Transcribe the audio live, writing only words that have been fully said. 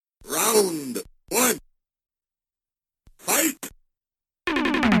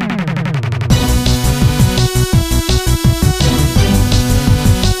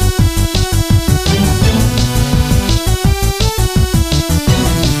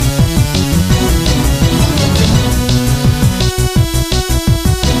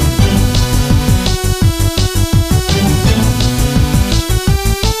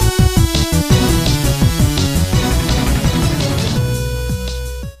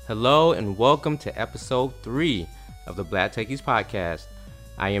Hello and welcome to episode 3 of the Black Techies podcast.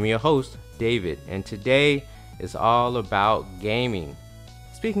 I am your host, David, and today is all about gaming.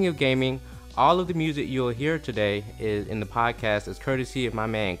 Speaking of gaming, all of the music you'll hear today is in the podcast is courtesy of my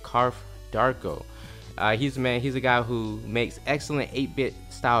man Karf Darko. He's a guy who makes excellent 8-bit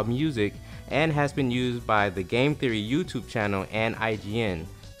style music and has been used by the Game Theory YouTube channel and IGN.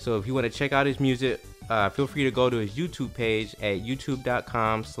 So if you want to check out his music, feel free to go to his YouTube page at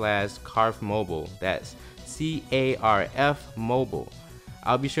youtube.com/karfmobile. That's CARF mobile.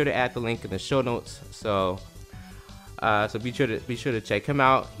 I'll be sure to add the link in the show notes. So be sure to check him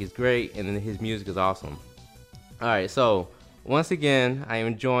out. He's great, and his music is awesome. All right, so once again, I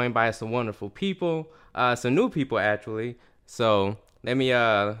am joined by some wonderful people, some new people actually. So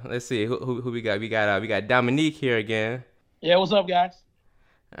let's see who we got. We got Dominique here again. Yeah, what's up, guys?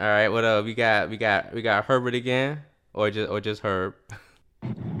 All right, what up? We got Herbert again, or just Herb.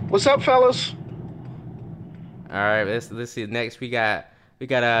 What's up, fellas? All right, let's see. Next, we got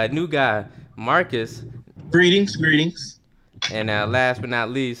a new guy, Marcus. Greetings. And last but not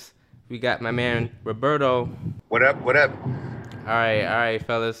least, we got my man Roberto. What up? All right,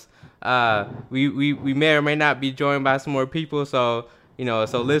 fellas. We may or may not be joined by some more people, so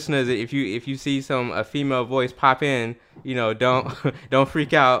listeners, if you see a female voice pop in, don't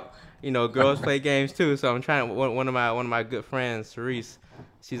freak out. Girls play games too. So I'm trying. One of my good friends, Cerise,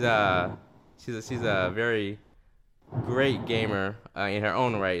 she's a very great gamer in her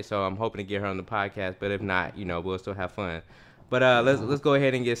own right. So I'm hoping to get her on the podcast. But if not, we'll still have fun. But let's go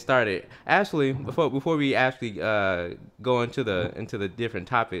ahead and get started. Actually, before we actually go into the different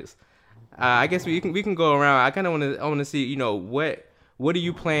topics, I guess we can go around. I kind of want to see what are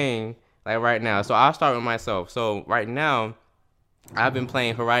you playing like right now? So I'll start with myself. So right now, I've been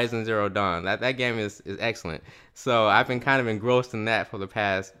playing Horizon Zero Dawn. That game is excellent. So I've been kind of engrossed in that for the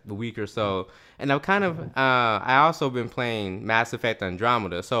past week or so. And I've I also been playing Mass Effect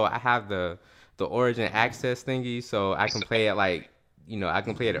Andromeda. So I have the Origin Access thingy, so I can play it I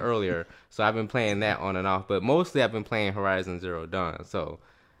can play it earlier. So I've been playing that on and off. But mostly I've been playing Horizon Zero Dawn. So,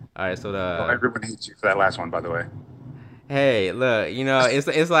 all right. So everyone hates you for that last one, by the way. Hey, look,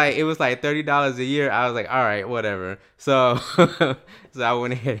 it's like it was like $30 a year. I was like, all right, whatever. So I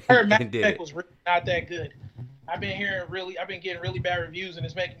went ahead and did it. Was really not that good. I've been getting really bad reviews, and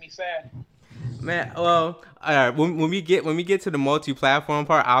it's making me sad. Man, well, all right. When we get to the multi-platform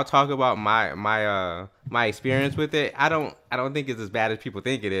part, I'll talk about my experience with it. I don't think it's as bad as people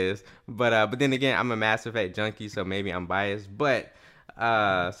think it is. But then again, I'm a Mass Effect junkie, so maybe I'm biased. But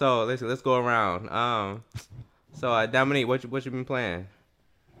so let's go around. So Dominique, what you been playing?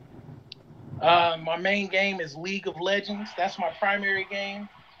 My main game is League of Legends. That's my primary game.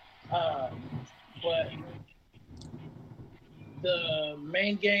 But the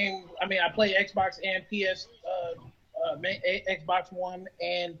main game, I play Xbox and PS, Xbox One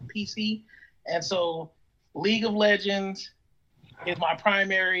and PC, and so League of Legends is my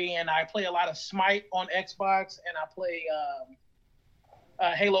primary, and I play a lot of Smite on Xbox, and I play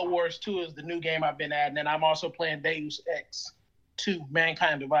Halo Wars 2 is the new game I've been adding, and I'm also playing Deus Ex 2,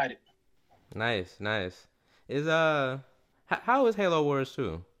 Mankind Divided. Nice. Is how is Halo Wars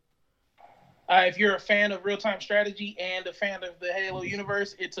 2? If you're a fan of real-time strategy and a fan of the Halo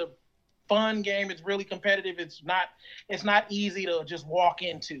universe, it's a fun game. It's really competitive. It's not easy to just walk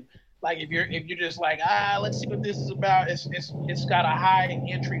into. Like if you're just like, let's see what this is about. It's got a high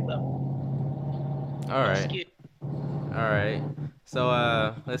entry level. All right. So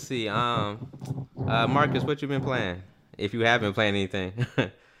let's see. Marcus, what you been playing? If you haven't been playing anything.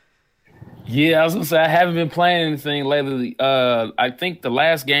 Yeah, I was gonna say I haven't been playing anything lately. I think the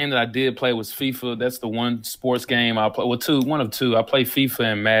last game that I did play was FIFA. That's the one sports game I play. Well, one of two. I play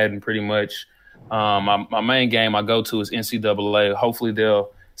FIFA and Madden pretty much. My main game I go to is NCAA. Hopefully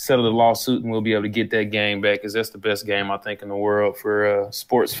they'll settle the lawsuit and we'll be able to get that game back because that's the best game I think in the world for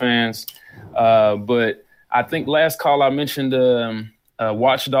sports fans. But I think last call I mentioned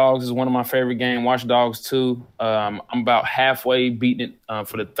Watch Dogs is one of my favorite games. Watch Dogs 2. I'm about halfway beating it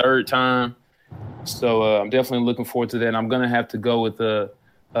for the third time. So I'm definitely looking forward to that. And I'm going to have to go with a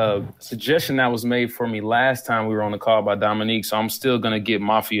suggestion that was made for me last time we were on the call by Dominique. So I'm still going to get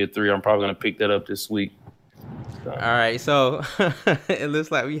Mafia 3. I'm probably going to pick that up this week. So. All right. So it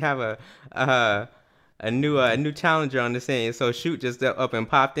looks like we have a new challenger on the scene. So Shoot just up and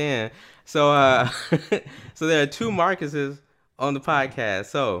popped in. So so there are two Marcuses on the podcast.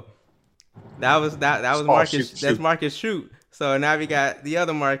 So that was Marcus. Shoot. That's Marcus Shoot. So now we got the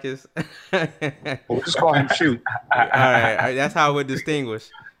other Marcus. We'll just call him Shoot. All right. That's how we're distinguished.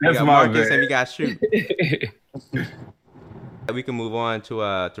 We got Marcus and we got Shoot. We can move on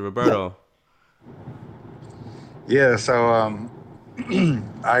to Roberto. Yeah, so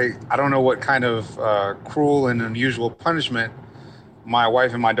I don't know what kind of cruel and unusual punishment my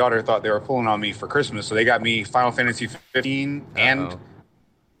wife and my daughter thought they were pulling on me for Christmas. So they got me Final Fantasy 15 and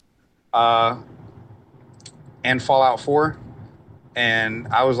Fallout 4. And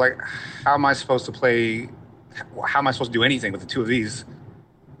I was like, how am I supposed to play? How am I supposed to do anything with the two of these?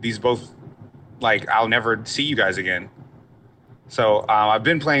 These both, like, I'll never see you guys again. So I've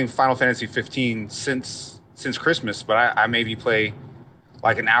been playing Final Fantasy 15 since Christmas, but I maybe play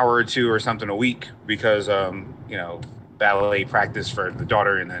like an hour or two or something a week because, ballet practice for the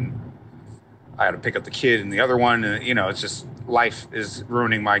daughter, and then I had to pick up the kid and the other one. And, it's just life is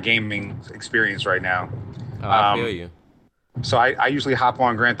ruining my gaming experience right now. Oh, I feel you. So I usually hop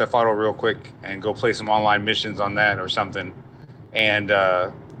on Grand Theft Auto real quick and go play some online missions on that or something. And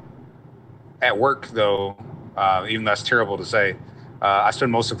at work, though, even though that's terrible to say, I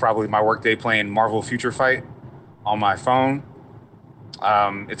spend most of probably my workday playing Marvel Future Fight on my phone.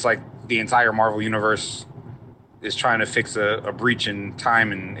 It's like the entire Marvel universe is trying to fix a breach in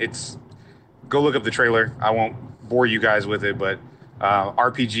time, and it's go look up the trailer. I won't bore you guys with it, but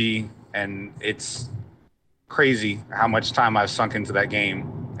RPG, and it's crazy how much time I've sunk into that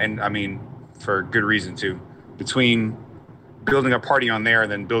game, and I mean for good reason too. Between building a party on there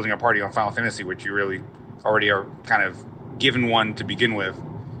and then building a party on Final Fantasy, which you really already are kind of given one to begin with.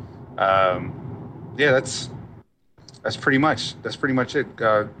 That's pretty much it.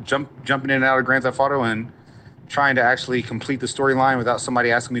 Jumping in and out of Grand Theft Auto and trying to actually complete the storyline without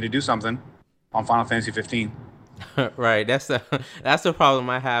somebody asking me to do something on Final Fantasy 15. Right, that's the problem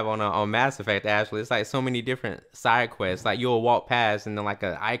I have on Mass Effect. Actually, it's like so many different side quests. Like you'll walk past and then like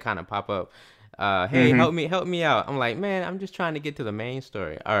an icon will pop up. Hey, help me out. I'm like, man, I'm just trying to get to the main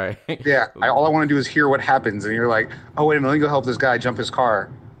story. All right. Yeah, all I want to do is hear what happens, and you're like, oh wait a minute, let me go help this guy jump his car,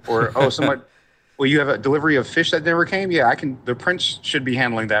 or oh someone, well you have a delivery of fish that never came. Yeah, I can. The prince should be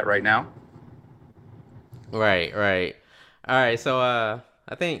handling that right now. Right. All right, so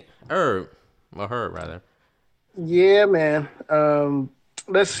I think Herb rather. Yeah, man.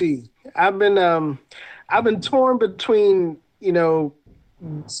 Let's see. I've been torn between,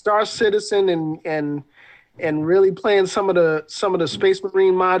 Star Citizen and really playing some of the Space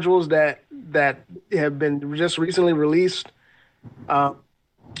Marine modules that have been just recently released.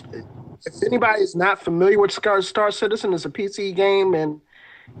 If anybody is not familiar with Star Citizen, it's a PC game, and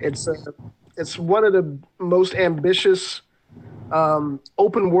it's one of the most ambitious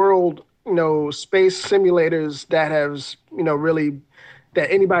open world space simulators that has really that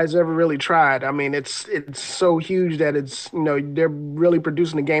anybody's ever really tried. I mean, it's so huge that it's they're really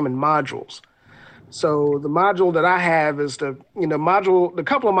producing the game in modules. So the module that I have is the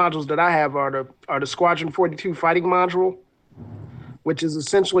couple of modules that I have are the Squadron 42 fighting module, which is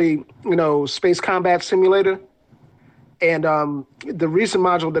essentially space combat simulator. And the recent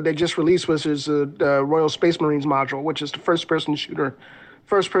module that they just released was the Royal Space Marines module, which is the first person shooter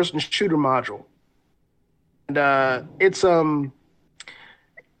module. And it's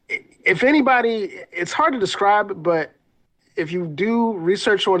if anybody, it's hard to describe, but if you do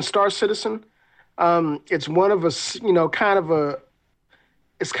research on Star Citizen, it's one of it's kind of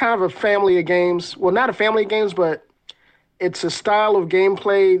a family of games. Well, not a family of games, but it's a style of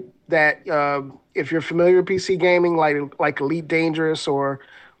gameplay that if you're familiar with PC gaming, like Elite Dangerous or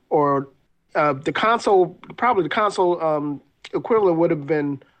the console equivalent would have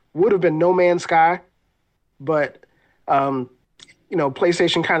been No Man's Sky, but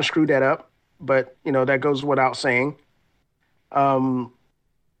PlayStation kind of screwed that up, but that goes without saying.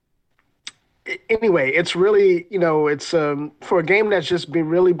 Anyway, it's really it's for a game that's just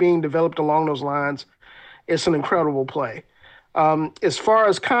been being developed along those lines, it's an incredible play. As far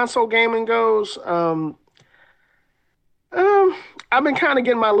as console gaming goes, I've been kind of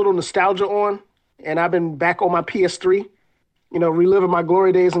getting my little nostalgia on, and I've been back on my PS3, reliving my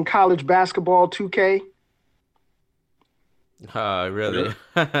glory days in college basketball 2K. Really?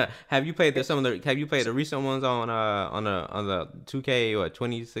 Have you played the recent ones on the 2K or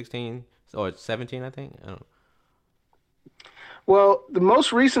 2016 or 17? I think. I don't know. Well, the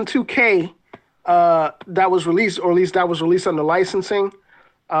most recent 2K that was released, or at least that was released under licensing,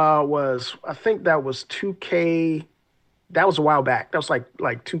 was I think that was 2K. That was a while back. That was like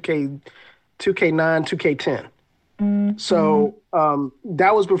 2K9, 2K10. Mm-hmm. So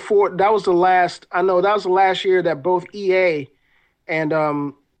that was before. That was the last. I know that was the last year that both EA and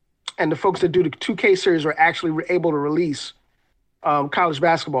the folks that do the 2K series were actually able to release college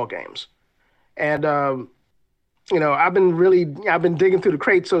basketball games. And I've been digging through the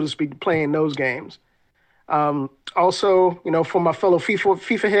crate, so to speak, playing those games. Also, for my fellow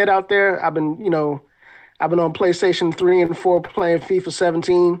FIFA head out there, I've been on PlayStation 3 and 4 playing FIFA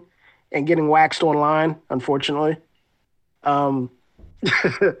 17 and getting waxed online, unfortunately. Um,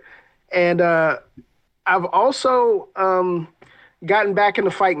 and I've also gotten back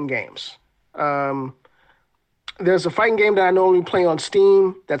into fighting games. Um, there's a fighting game that I normally play on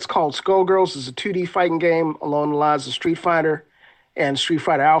Steam that's called Skullgirls. It's a 2D fighting game along the lines of Street Fighter and Street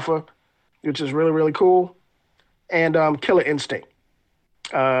Fighter Alpha, which is really, really cool. And Killer Instinct.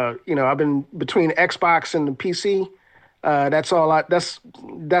 I've been between Xbox and the PC.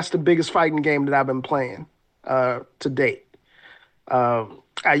 That's the biggest fighting game that I've been playing to date.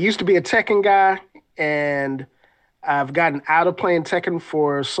 I used to be a Tekken guy, and I've gotten out of playing Tekken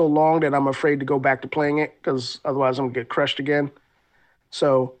for so long that I'm afraid to go back to playing it because otherwise I'm gonna get crushed again.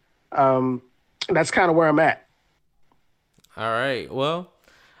 So that's kind of where I'm at. All right. Well,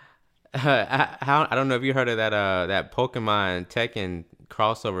 I don't know if you heard of that Pokemon Tekken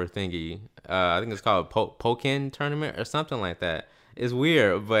crossover thingy. I think it's called Pokken tournament or something like that. It's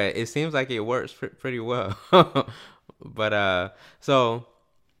weird, but it seems like it works pretty well. But so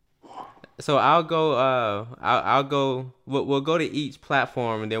I'll go. I'll go. We'll go to each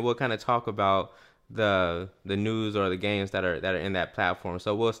platform, and then we'll kind of talk about the news or the games that are in that platform.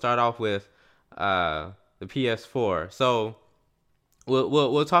 So we'll start off with the PS4. So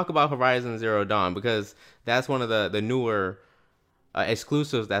we'll talk about Horizon Zero Dawn because that's one of the newer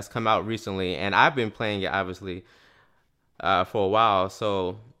exclusives that's come out recently, and I've been playing it obviously for a while.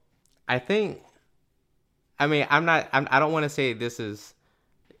 So I think, I mean, I don't want to say this is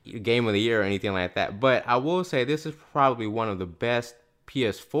game of the year or anything like that, but I will say this is probably one of the best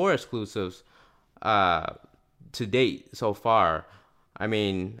PS4 exclusives to date so far. I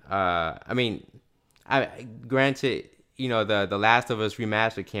mean, I granted, the Last of Us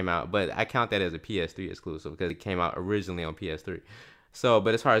remastered came out, but I count that as a PS3 exclusive because it came out originally on PS3. So,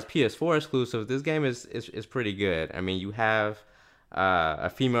 but as far as PS4 exclusives, this game is pretty good. I mean, you have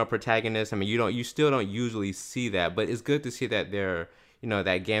a female protagonist. I mean, you still don't usually see that, but it's good to see that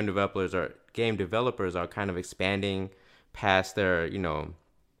that game developers are kind of expanding past their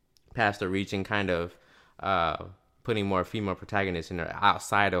reach and kind of putting more female protagonists in there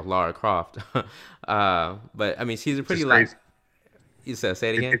outside of Lara Croft. But I mean, she's a pretty You said, say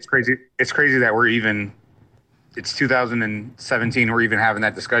it again. It's crazy. It's crazy that it's 2017. We're even having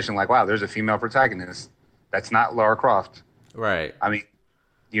that discussion. Like, wow, there's a female protagonist. That's not Lara Croft. Right. I mean,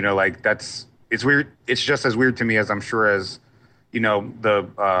 it's weird. It's just as weird to me as I'm sure as,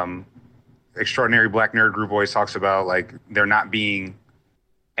 the Extraordinary Black Nerd Group always talks about, like, there not being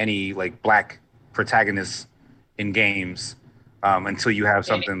any like black protagonists in games until you have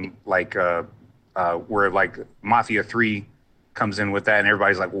something like where like Mafia 3 comes in with that, and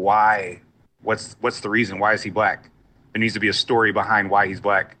everybody's like, why? What's the reason? Why is he black? There needs to be a story behind why he's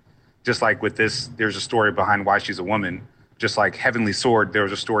black. Just like with this, there's a story behind why she's a woman. Just like Heavenly Sword, there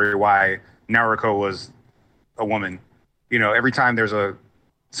was a story why Naruto was a woman. Every time there's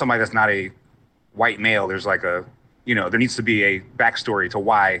somebody that's not a white male, there's like there needs to be a backstory to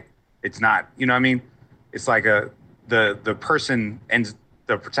why it's not. You know what I mean? It's like the person and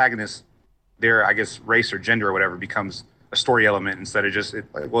the protagonist, their, I guess, race or gender or whatever becomes a story element instead of just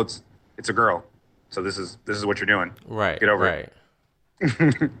it's a girl. So this is what you're doing. Right. Get over it.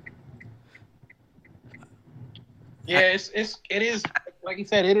 Yeah, it is like you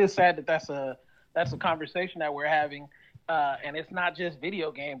said. It is sad that that's a conversation that we're having, and it's not just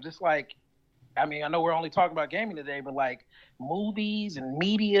video games. It's like, I mean, I know we're only talking about gaming today, but like movies and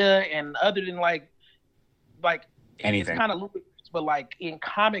media and other than like anything. It's kind of ludicrous, but like in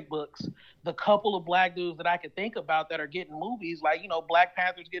comic books, the couple of black dudes that I could think about that are getting movies, like Black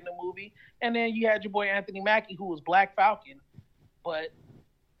Panther's getting a movie, and then you had your boy Anthony Mackie who was Black Falcon, but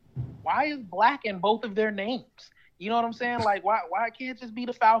why is black in both of their names? You know what I'm saying? Like, why can't it just be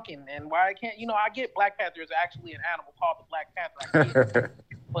the Falcon? And why can't, I get Black Panther is actually an animal called the Black Panther. I get it.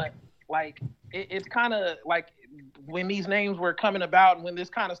 But, like, it's kind of like when these names were coming about and when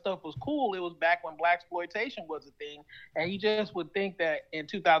this kind of stuff was cool, it was back when blaxploitation was a thing. And you just would think that in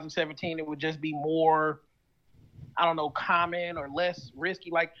 2017 it would just be more, I don't know, common or less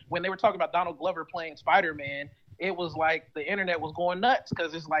risky. Like, when they were talking about Donald Glover playing Spider-Man, it was like the internet was going nuts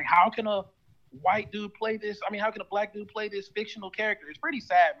because it's like, how can a white dude play this? I mean, how can a black dude play this fictional character? It's pretty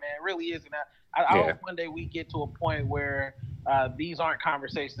sad, man. It really is. And I hope one day we get to a point where these aren't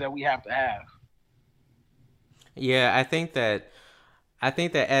conversations that we have to have. Yeah, I think that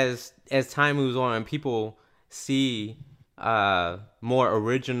as time moves on and people see more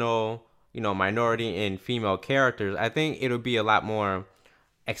original, minority and female characters, I think it'll be a lot more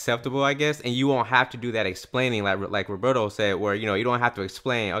acceptable, I guess, and you won't have to do that explaining, like Roberto said, where you don't have to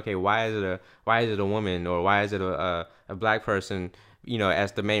explain, okay, why is it a woman, or why is it a black person,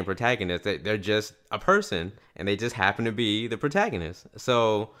 as the main protagonist. They're just a person, and they just happen to be the protagonist.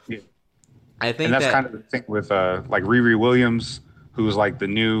 So Yeah. I think And that's that kind of the thing with like Riri Williams, who's like the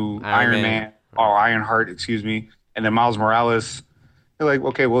new Iron Man, or Ironheart, excuse me, and then Miles Morales. They're like,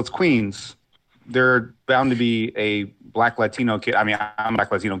 okay, well, it's Queens. They're bound to be a black Latino kid. I mean, I'm a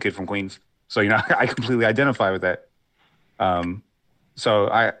black Latino kid from Queens, so I completely identify with that. So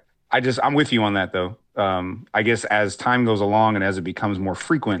I'm with you on that though. I guess as time goes along and as it becomes more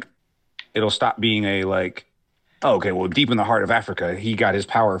frequent, it'll stop being a like, oh, okay, well, deep in the heart of Africa, he got his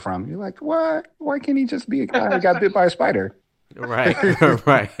power from. You're like, what? Why can't he just be a guy who got bit by a spider? right,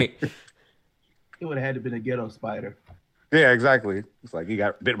 right. It would have had to been a ghetto spider. Yeah, exactly. It's like he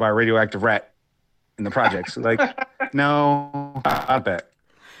got bit by a radioactive rat in the projects. Like, no, not that.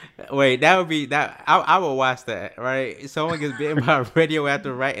 Wait, that would be that. I would watch that. Right, someone gets bitten by a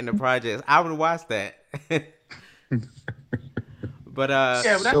radioactive rat in the projects. I would watch that. But Yeah, but that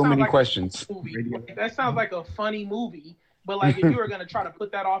So sounds many like a questions. movie. Like, that sounds like a funny movie. But like, if you were gonna try to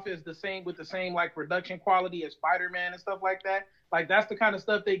put that off as the same like production quality as Spider-Man and stuff like that, like that's the kind of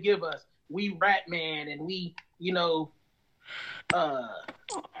stuff they give us. We Rat Man, and we,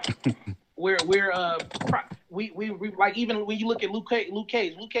 we're we like, even when you look at Luke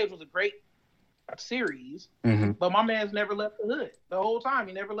Cage was a great series, Mhm. but my man's never left the hood the whole time.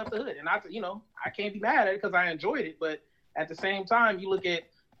 He never left the hood, and I can't be mad at it because I enjoyed it. But at the same time, you look at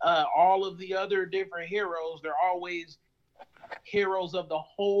all of the other different heroes; they're always heroes of the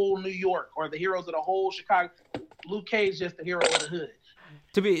whole New York or the heroes of the whole Chicago. Luke Cage just the hero of the hood.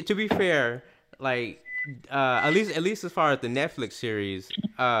 to be fair, like at least as far as the Netflix series,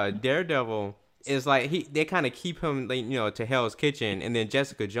 Daredevil is like they kind of keep him, like, to Hell's Kitchen, and then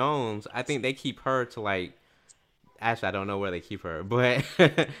Jessica Jones, I think they keep her to like. Actually, I don't know where they keep her, but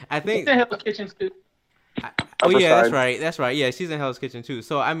I think. It's in Hell's Kitchen too. Oh yeah, Upper that's Side. right. That's right. Yeah, she's in Hell's Kitchen too.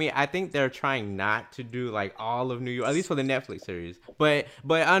 So I mean, I think they're trying not to do like all of New York, at least for the Netflix series. But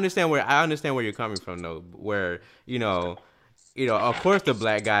I understand where you're coming from though. Where of course the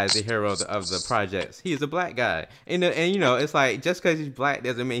black guy is the hero of the projects. He's a black guy, and it's like just because he's black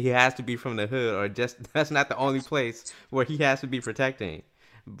doesn't mean he has to be from the hood, or just that's not the only place where he has to be protecting.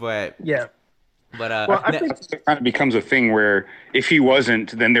 But Yeah. well, I think It kind of becomes a thing where if he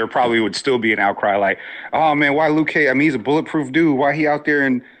wasn't, then there probably would still be an outcry like, oh man, why Luke Cage? I mean, he's a bulletproof dude. Why he out there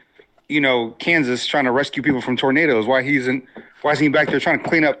in, Kansas trying to rescue people from tornadoes? Why isn't he back there trying to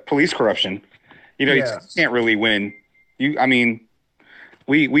clean up police corruption? You Yeah. can't really win. We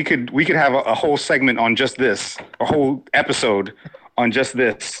could have a whole segment on just this, a whole episode on just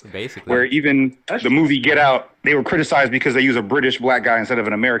this, basically, where even the movie Get Out, they were criticized because they use a British black guy instead of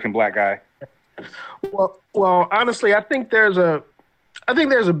an American black guy. Well, honestly, I think there's a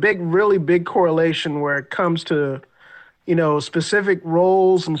really big correlation where it comes to, specific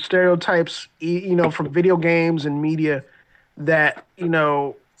roles and stereotypes, from video games and media that,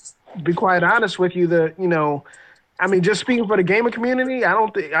 be quite honest with you, just speaking for the gaming community,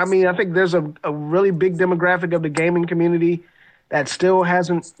 I think there's a really big demographic of the gaming community that still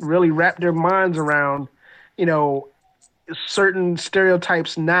hasn't really wrapped their minds around, certain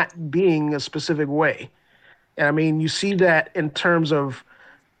stereotypes not being a specific way. And I mean, you see that in terms of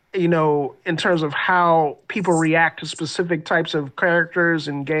how people react to specific types of characters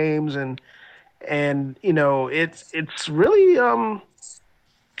and games, and it's really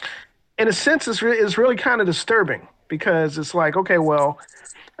in a sense it's really kind of disturbing, because it's like, okay, well,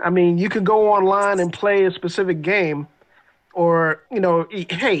 I mean, you could go online and play a specific game, or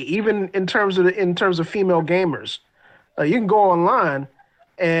hey, even in terms of female gamers, you can go online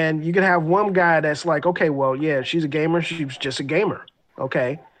and you can have one guy that's like, okay, well, yeah, she's a gamer. She's just a gamer.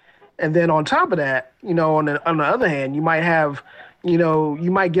 Okay. And then on top of that, on the other hand, you might have, you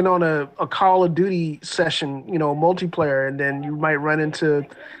might get on a Call of Duty session, multiplayer, and then you might run into,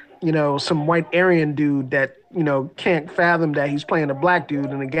 some white Aryan dude that, can't fathom that he's playing a black dude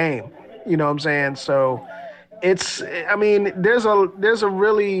in a game. You know what I'm saying? So there's a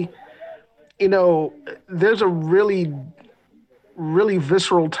really really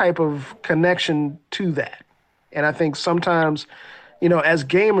visceral type of connection to that. And I think sometimes, as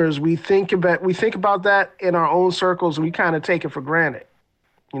gamers, we think about that in our own circles, and we kind of take it for granted.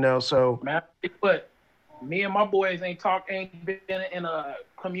 So Man, but me and my boys ain't been in a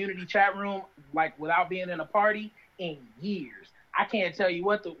community chat room like without being in a party in years. I can't tell you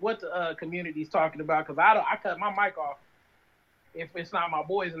what the community's talking about, because I cut my mic off if it's not my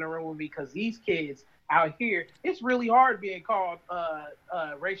boys in the room with me, because these kids, out here, it's really hard being called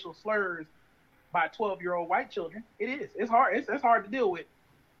racial slurs by 12-year-old white children. It is. It's hard. It's hard to deal with.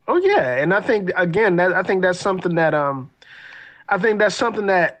 Oh yeah, and I think again I think that's something that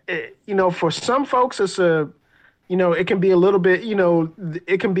for some folks it's it can be a little bit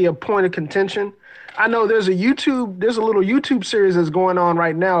it can be a point of contention. I know there's a little YouTube series that's going on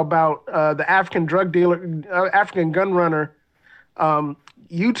right now about the African gun runner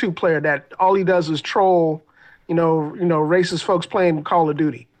YouTube player that all he does is troll racist folks playing Call of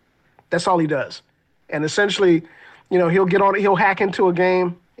Duty. That's all he does. And essentially, he'll hack into a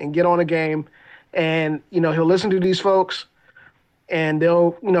game and get on a game, and he'll listen to these folks, and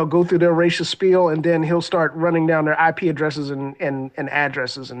they'll go through their racial spiel, and then he'll start running down their IP addresses and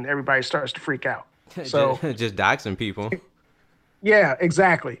addresses, and everybody starts to freak out. So just doxing people. Yeah,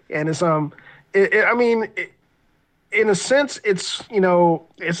 exactly. And it's in a sense, it's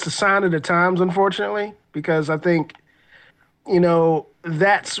it's the sign of the times, unfortunately, because I think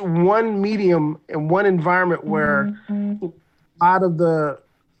that's one medium and one environment where a lot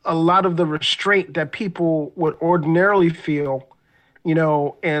of the restraint that people would ordinarily feel,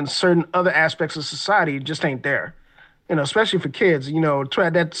 in certain other aspects of society just ain't there. Especially for kids,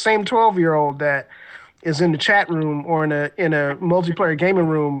 that same 12-year-old that is in the chat room or in a multiplayer gaming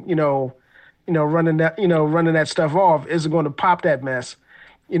room, running that stuff off isn't going to pop that mess,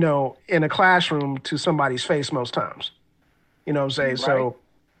 in a classroom to somebody's face most times. You know what I'm saying? Right. So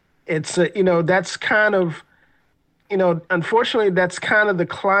it's, that's kind of, unfortunately, that's kind of the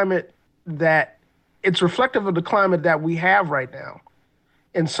climate that it's reflective of the climate that we have right now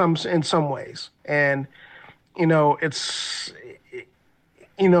in some ways. And, it's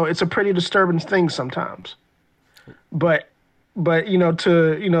a pretty disturbing thing sometimes. But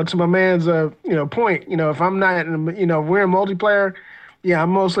to my man's, point, if I'm not, we're in multiplayer, yeah, I'm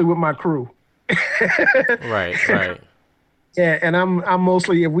mostly with my crew. Right. Yeah, and I'm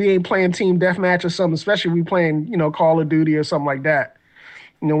mostly, if we ain't playing team deathmatch or something, especially if we playing, Call of Duty or something like that.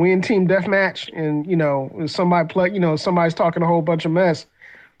 We in team deathmatch and, if somebody's talking a whole bunch of mess,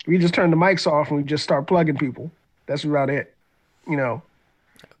 we just turn the mics off and we just start plugging people. That's about it.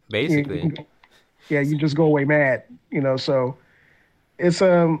 Basically. You just go away mad, so it's,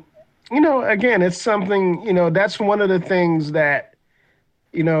 again, it's something, that's one of the things that,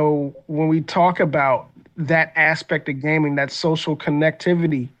 when we talk about that aspect of gaming, that social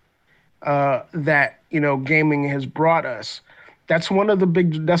connectivity that gaming has brought us. That's one of the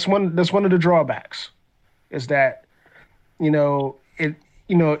the drawbacks, is that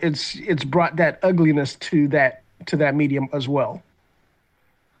it's brought that ugliness to that medium as well.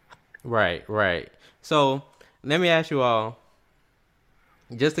 Right. So let me ask you all,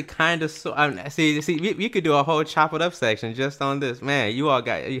 just to kind of see, we could do a whole chop it up section just on this. Man, you all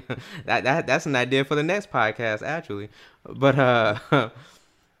got that's an idea for the next podcast, actually. But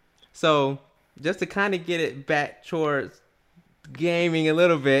so just to kind of get it back towards gaming a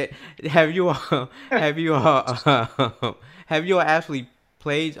little bit, have you all actually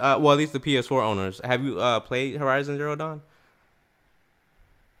played? Well, at least the PS4 owners, have you played Horizon Zero Dawn?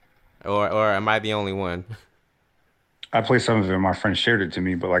 Or am I the only one? I played some of it. My friend shared it to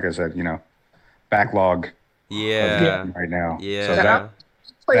me, but like I said, backlog. Yeah. Right now. Yeah. So that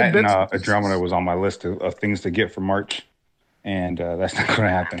and Andromeda was on my list of things to get for March, and that's not going to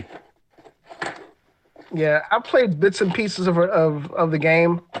happen. Yeah, I played bits and pieces of the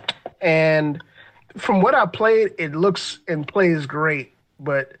game, and from what I played, it looks and plays great.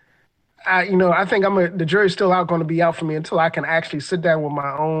 But I think the jury's still going to be out for me until I can actually sit down with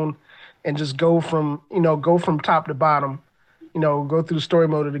my own and just go from top to bottom, go through the story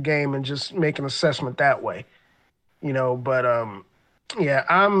mode of the game and just make an assessment that way, but yeah,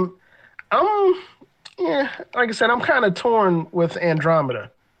 I'm like I said, I'm kind of torn with Andromeda,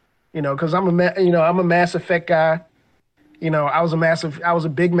 because I'm a Mass Effect guy. I was a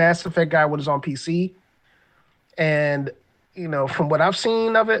big Mass Effect guy when it was on PC, and from what I've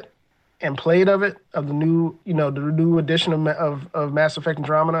seen of it and played of the new edition of Mass Effect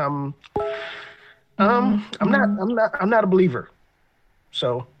Andromeda, I'm not a believer.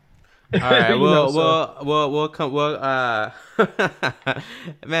 So. All right. We'll come.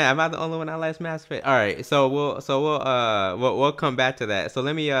 Man, am I the only one that likes Mass Effect? All right. So we'll come back to that. So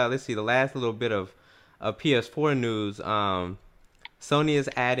let's see the last little bit of PS4 news. Sony is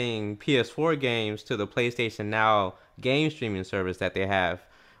adding PS4 games to the PlayStation Now game streaming service that they have,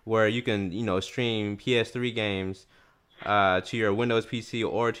 where you can stream PS3 games to your Windows PC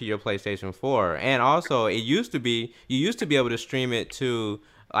or to your PlayStation 4. And also, you used to be able to stream it to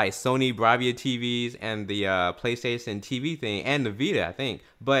like Sony Bravia TVs and the PlayStation TV thing and the Vita, I think.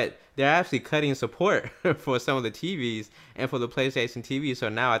 But they're actually cutting support for some of the TVs and for the PlayStation TV. So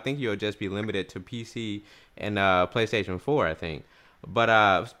now I think you'll just be limited to PC and PlayStation 4, I think. But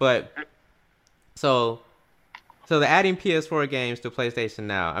so they're adding PS4 games to PlayStation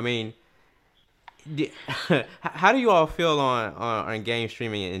Now. I mean, how do you all feel on game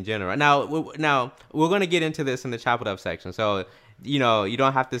streaming in general? Now we're going to get into this in the Chop It Up section. So, you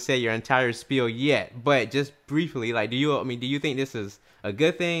don't have to say your entire spiel yet, but just briefly, like, do you think this is a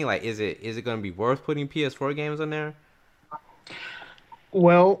good thing? Like, is it going to be worth putting PS4 games on there?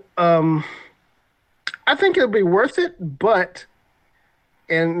 Well, I think it'll be worth it, but,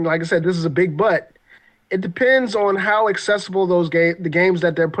 and like I said, this is a big but. It depends on how accessible the games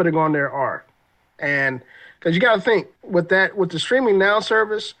that they're putting on there are. And because you got to think with the streaming now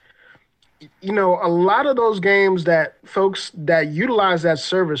service, a lot of those games that folks that utilize that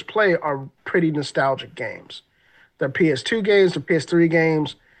service play are pretty nostalgic games. They're PS2 games, they're PS3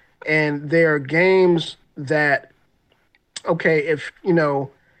 games, and they're games that, okay, if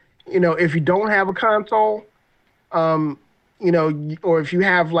if you don't have a console, or if you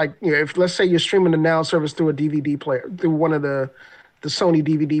have if let's say you're streaming the Now service through a DVD player, through one of the Sony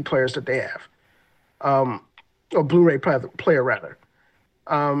DVD players that they have. Or Blu-ray player rather.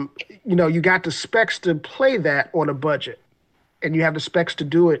 You got the specs to play that on a budget, and you have the specs to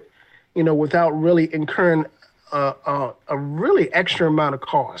do it, without really incurring a really extra amount of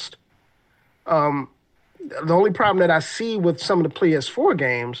cost. The only problem that I see with some of the PS4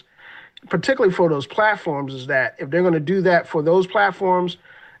 games, particularly for those platforms, is that if they're going to do that for those platforms,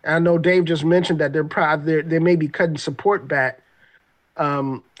 and I know Dave just mentioned that they may be cutting support back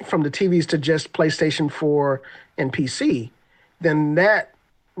from the TVs to just PlayStation 4 and PC, then that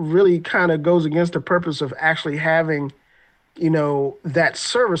really kind of goes against the purpose of actually having, that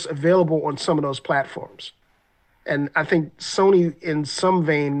service available on some of those platforms. And I think Sony, in some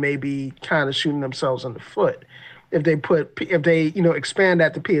vein, may be kind of shooting themselves in the foot if they expand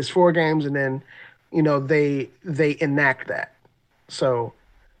that to PS4 games and then, they enact that. So,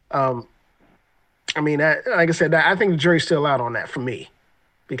 like I said, I think the jury's still out on that for me,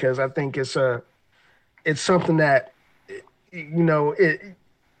 because I think it's something that,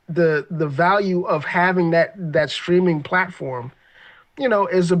 the value of having that streaming platform,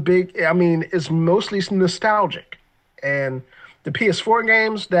 is is mostly nostalgic. And the PS4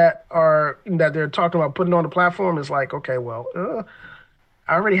 games that they're talking about putting on the platform is like, okay, well,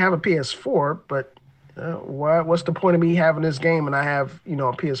 I already have a PS4, but what's the point of me having this game and I have, a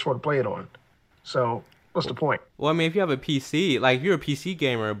PS4 to play it on? So what's the point? Well, I mean, if you have a PC, like if you're a PC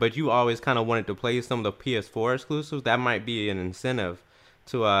gamer, but you always kind of wanted to play some of the PS4 exclusives, that might be an incentive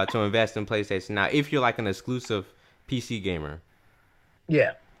to invest in PlayStation Now if you're like an exclusive PC gamer.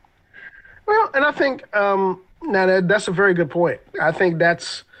 Yeah. Well, and I think that's a very good point. I think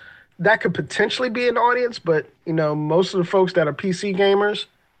that could potentially be an audience, but most of the folks that are PC gamers,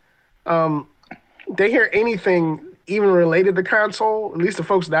 they hear anything even related to console, at least the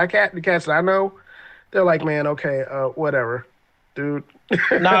folks the cats that I know, they're like, man, okay, whatever, dude.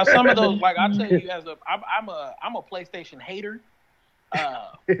 Nah, some of those, like I'll tell you, I'm a PlayStation hater,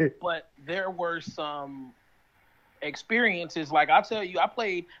 but there were some experiences. Like I'll tell you,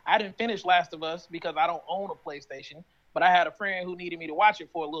 I didn't finish Last of Us because I don't own a PlayStation, but I had a friend who needed me to watch it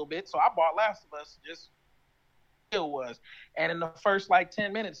for a little bit, so I bought Last of Us. And in the first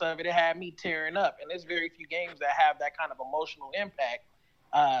 10 minutes of it, it had me tearing up. And there's very few games that have that kind of emotional impact,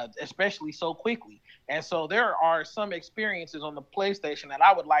 especially so quickly. And so there are some experiences on the PlayStation that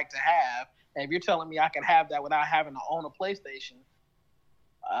I would like to have. And if you're telling me I can have that without having to own a PlayStation,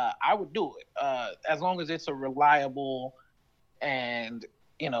 I would do it, as long as it's a reliable and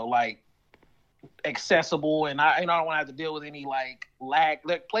accessible, and I don't want to have to deal with any lag.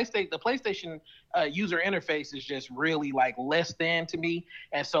 The PlayStation user interface is just really less than to me,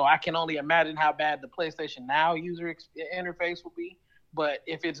 and so I can only imagine how bad the PlayStation Now user interface will be. But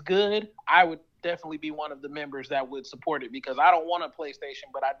if it's good, I would definitely be one of the members that would support it, because I don't want a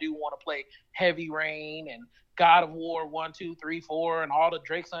PlayStation, but I do want to play Heavy Rain and God of War 1, 2, 3, 4, and all the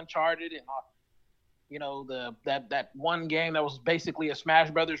Drake's Uncharted, and that one game that was basically a Smash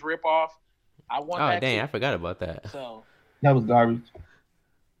Brothers ripoff. I want that. Oh dang, I forgot about that. So that was garbage.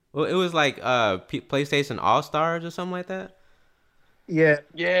 Well, it was like PlayStation All Stars or something like that. Yeah.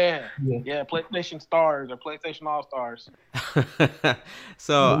 PlayStation Stars or PlayStation All Stars.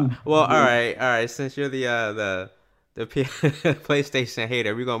 So, well, all right. Since you're the the PlayStation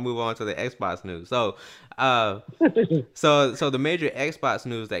hater. We're gonna move on to the Xbox news. So, so the major Xbox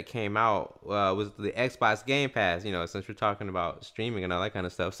news that came out was the Xbox Game Pass. You know, since we're talking about streaming and all that kind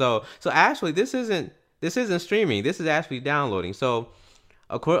of stuff. So actually, this isn't streaming. This is actually downloading. So,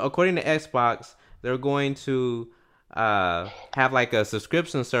 according to Xbox, they're going to have like a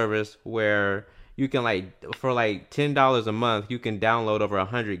subscription service where you can for $10 a month, you can download over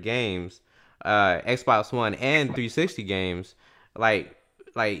 100 games. Xbox One and 360 games, like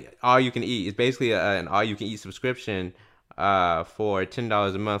all you can eat. It's basically an all you can eat subscription for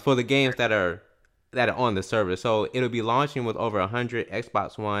 $10 a month for the games that are on the service. So it'll be launching with over 100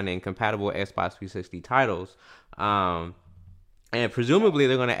 Xbox One and compatible Xbox 360 titles. And presumably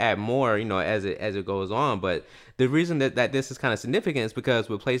they're going to add more, you know, as it goes on. But the reason that this is kind of significant is because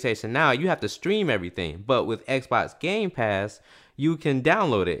with PlayStation Now, you have to stream everything. But with Xbox Game Pass, you can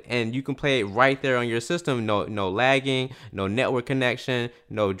download it and you can play it right there on your system. No lagging, no network connection,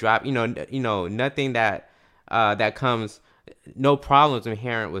 no drop. You know, nothing that comes, no problems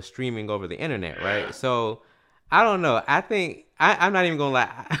inherent with streaming over the internet, right? So I don't know. I think I'm not even gonna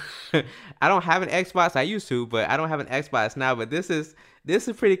lie. I don't have an Xbox. I used to, but I don't have an Xbox now. But this is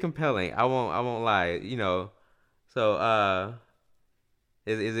pretty compelling. I won't lie. You know. So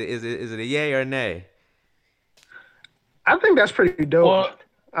is it a yay or a nay? I think that's pretty dope. Well,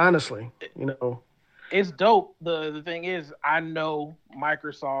 honestly, you know, it's dope. The thing is, I know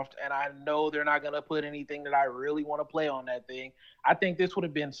Microsoft, and I know they're not gonna put anything that I really want to play on that thing. I think this would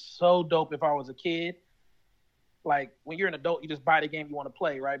have been so dope if I was a kid. Like when you're an adult, you just buy the game you want to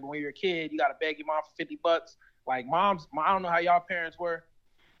play, right? But when you're a kid, you gotta beg your mom for $50. Like moms, I don't know how y'all parents were.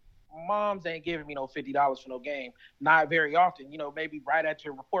 Moms ain't giving me no $50 for no game. Not very often. You know, maybe right at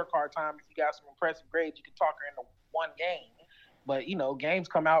your report card time, if you got some impressive grades, you can talk her into one game. But you know, games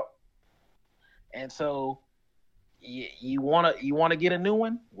come out, and so you wanna get a new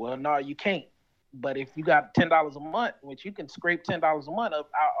one. Well, no, you can't. But if you got $10 a month, which you can scrape $10 a month out of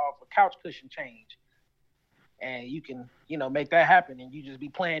a couch cushion change, and you can, you know, make that happen, and you just be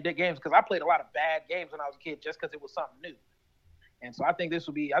playing good games. Because I played a lot of bad games when I was a kid just because it was something new. And so I think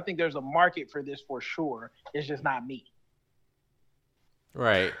I think there's a market for this for sure. It's just not me.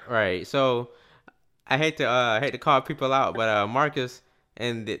 Right. So I hate to call people out, but Marcus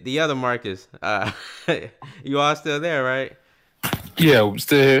and the other Marcus, you all still there, right? Yeah, we're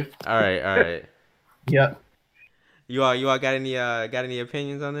still here. All right. Yeah. You all got any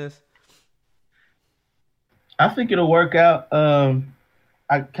opinions on this? I think it'll work out. I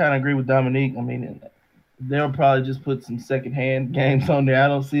kind of agree with Dominique. I mean, they'll probably just put some secondhand games on there. I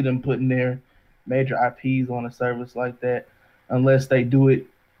don't see them putting their major IPs on a service like that unless they can do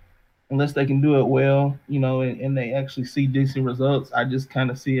it well, you know, and they actually see decent results. I just kind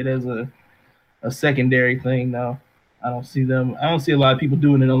of see it as a secondary thing now. I don't see a lot of people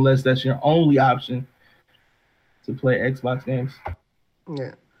doing it unless that's your only option to play Xbox games.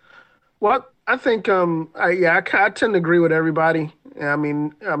 Yeah. Well, I think I tend to agree with everybody. I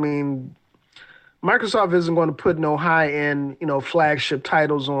mean, Microsoft isn't going to put no high-end, you know, flagship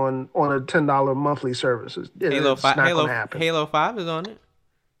titles on a $10 monthly service. It's not going to happen. Halo 5 is on it.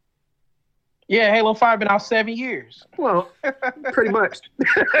 Yeah, Halo 5 been out 7 years. Well, pretty much.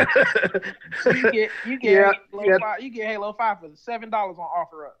 So you get Halo 5 for $7 on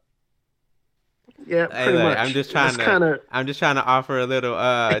OfferUp. Yeah, pretty much. I'm just trying to offer a little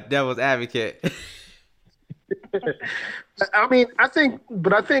devil's advocate. I mean, I think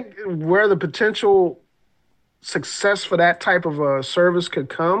where the potential success for that type of a service could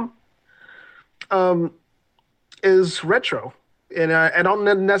come is retro. And I don't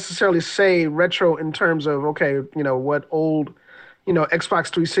necessarily say retro in terms of, okay, you know, what old, you know, Xbox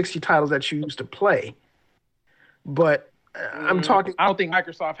 360 titles that you used to play. But I'm talking. I don't think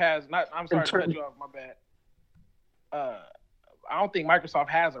Microsoft has. I'm sorry to cut you off. My bad. I don't think Microsoft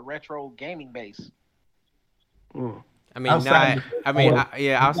has a retro gaming base. I mean, outside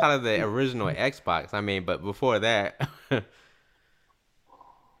of the original Xbox. I mean, but before that.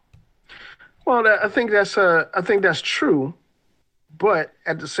 Well, I think that's true, but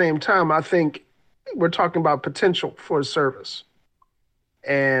at the same time, I think we're talking about potential for a service,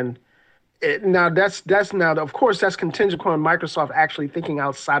 and. Now that's of course that's contingent upon Microsoft actually thinking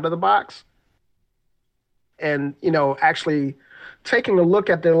outside of the box, and you know actually taking a look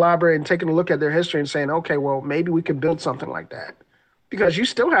at their library and taking a look at their history and saying, okay, well maybe we could build something like that, because you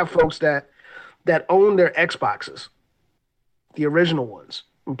still have folks that own their Xboxes, the original ones,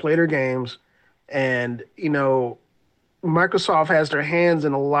 and play their games, and you know Microsoft has their hands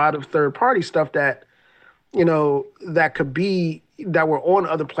in a lot of third-party stuff that you know that were on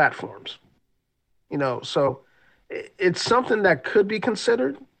other platforms. You know, so it's something that could be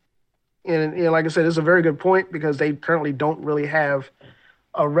considered. And like I said, it's a very good point because they currently don't really have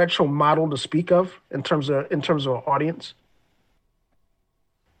a retro model to speak of in terms of audience.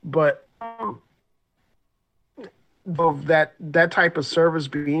 But of that type of service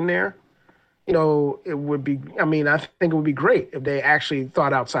being there, it would be. I mean, I think it would be great if they actually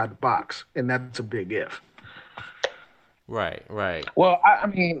thought outside the box, and that's a big if. Right. Well, I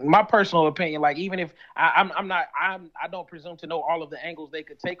mean, my personal opinion, like even if I don't presume to know all of the angles they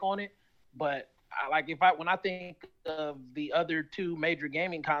could take on it, but when I think of the other two major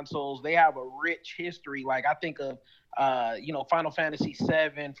gaming consoles, they have a rich history. Like I think of Final Fantasy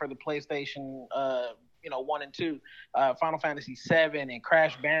VII for the PlayStation 1 and 2, Final Fantasy VII and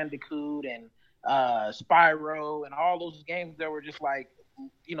Crash Bandicoot and Spyro and all those games that were just like,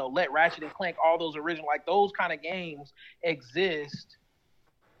 let Ratchet and Clank, all those original, like those kind of games exist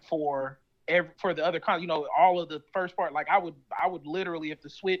for the other all of the first part. Like I would literally, if the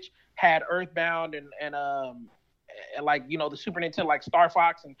Switch had Earthbound and like the Super Nintendo, like Star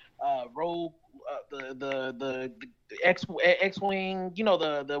Fox and Rogue, the X-Wing,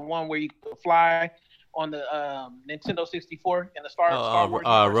 the one where you fly on the Nintendo 64 and the Star Wars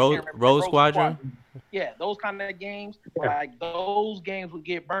Rogue Squadron. Yeah, those kind of games, like those games would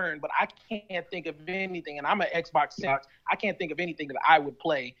get burned. But I can't think of anything, and I'm an Xbox 6. I can't think of anything that I would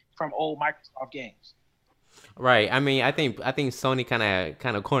play from old Microsoft games. Right. I mean, I think Sony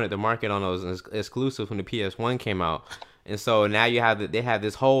kind of cornered the market on those exclusives when the PS1 came out, and so now they have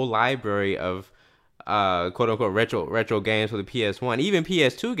this whole library of quote unquote retro games for the PS1, even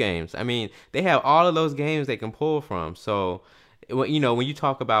PS2 games. I mean, they have all of those games they can pull from. So, when you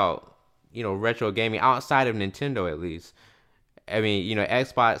talk about retro gaming outside of Nintendo, at least, I mean,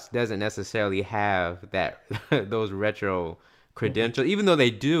 Xbox doesn't necessarily have those retro credentials, even though they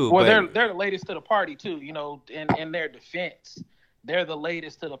do. Well, they're the latest to the party too. In their defense, they're the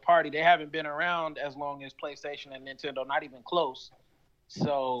latest to the party. They haven't been around as long as PlayStation and Nintendo, not even close.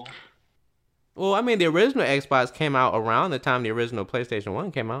 So. Well, I mean, the original Xbox came out around the time the original PlayStation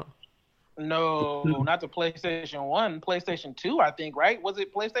 1 came out. No, not the PlayStation 1. PlayStation 2, I think, right? Was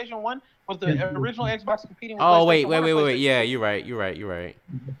it PlayStation 1? Was the original Xbox competing with PlayStation 1? Wait. Yeah, you're right.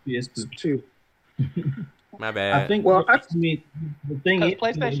 PS2. My bad. I think, I mean, the thing is,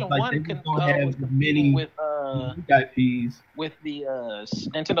 PlayStation 1 can have many with IPs. With the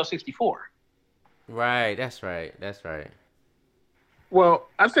Nintendo 64. Right, that's right. Well,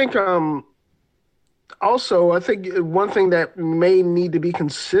 I think also, I think one thing that may need to be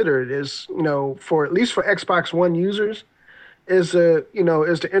considered is, for at least for Xbox One users, is the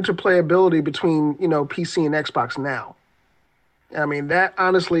interplayability between PC and Xbox now. I mean, that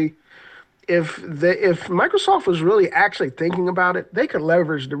honestly, if Microsoft was really actually thinking about it, they could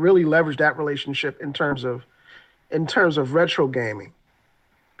really leverage that relationship in terms of retro gaming,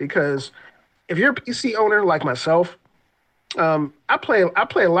 because if you're a PC owner like myself, I play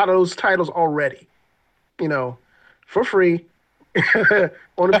a lot of those titles already. For free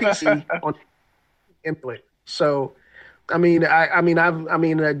on a PC on emulator. So,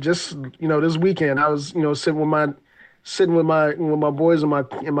 just this weekend I was sitting with my boys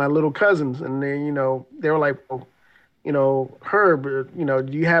and my little cousins, and they were like, Herb, do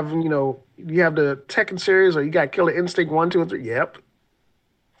you have the Tekken series, or you got Killer Instinct 1, 2, and 3? Yep.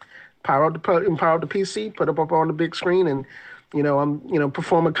 Power up the PC, put up on the big screen, and I'm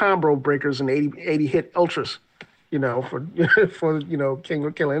performing combo breakers and 80 hit ultras, for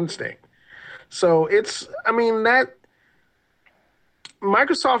Killer Instinct. So that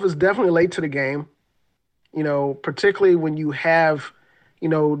Microsoft is definitely late to the game, particularly when you have,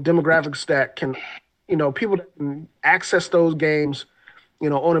 demographics that can, people that can access those games,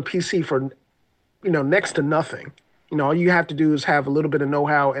 on a PC for, next to nothing. All you have to do is have a little bit of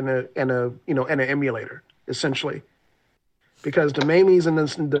know-how and an emulator, essentially. Because the MAMEs and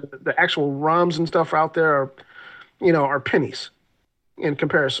the actual ROMs and stuff out there are pennies in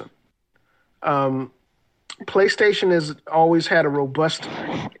comparison. PlayStation has always had a robust,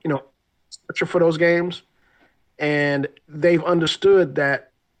 structure for those games, and they've understood that,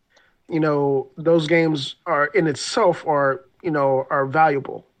 those games are in itself are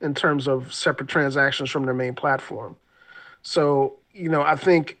valuable in terms of separate transactions from their main platform. So, I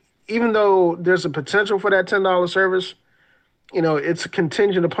think even though there's a potential for that $10 service, it's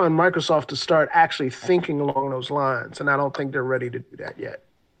contingent upon Microsoft to start actually thinking along those lines, and I don't think they're ready to do that yet.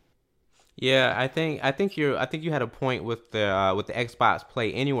 Yeah, I think you had a point with the Xbox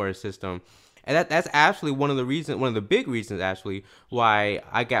Play Anywhere system, and that's actually one of the big reasons actually why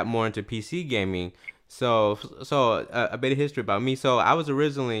I got more into PC gaming. So a bit of history about me. So I was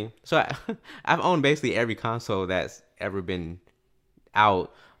originally I've owned basically every console that's ever been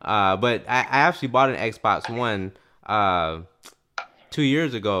out. But I actually bought an Xbox One 2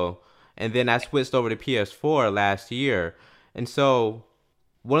 years ago, and then I switched over to PS4 last year. And so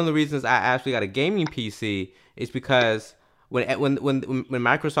one of the reasons I actually got a gaming PC is because when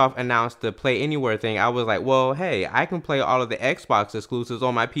Microsoft announced the Play Anywhere thing, I was like, well, hey, I can play all of the Xbox exclusives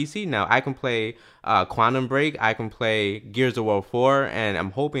on my PC now. I can play Quantum Break, I can play Gears of War 4, and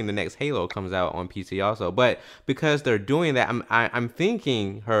I'm hoping the next Halo comes out on PC also. But because they're doing that, I'm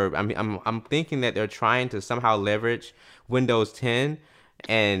thinking, Herb, I'm thinking that they're trying to somehow leverage Windows 10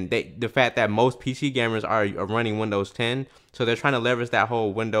 and the fact that most PC gamers are running Windows 10, so they're trying to leverage that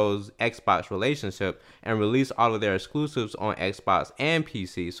whole Windows Xbox relationship and release all of their exclusives on Xbox and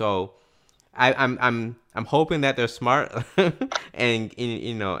PC. So I'm hoping that they're smart and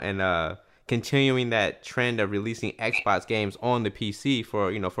continuing that trend of releasing Xbox games on the PC for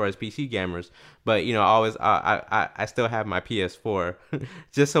us PC gamers. But always I still have my PS4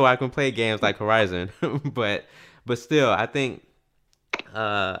 just so I can play games like Horizon. but still, I think.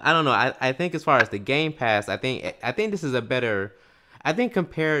 I don't know. I think as far as the Game Pass, I think this is a better. I think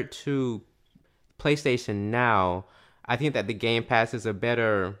compared to PlayStation Now, I think that the Game Pass is a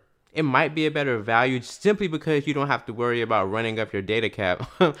better. It might be a better value simply because you don't have to worry about running up your data cap,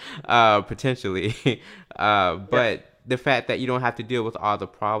 potentially. But the fact that you don't have to deal with all the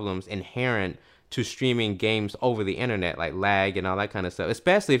problems inherent to streaming games over the internet, like lag and all that kind of stuff,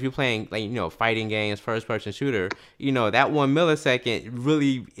 especially if you're playing fighting games, first person shooter, that 1 millisecond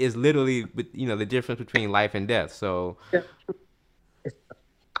really is literally the difference between life and death. So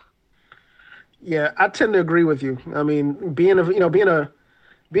Yeah, I tend to agree with you. I mean, being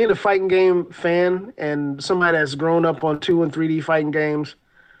a fighting game fan and somebody that's grown up on 2 and 3D fighting games,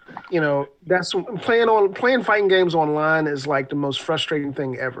 that's playing fighting games online is like the most frustrating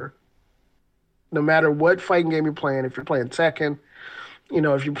thing ever. No matter what fighting game you're playing, if you're playing Tekken,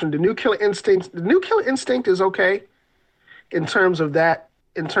 if you're playing the New Killer Instinct is okay in terms of that,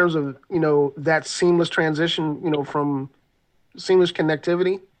 that seamless transition, from seamless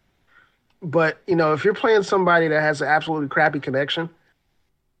connectivity. But, if you're playing somebody that has an absolutely crappy connection,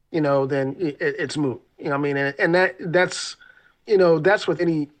 then it's moot. I mean, and that's with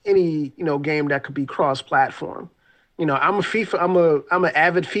any game that could be cross-platform. I'm an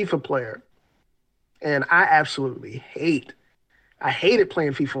avid FIFA player. And I absolutely hated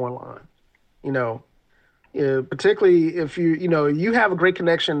playing FIFA online. Particularly if you have a great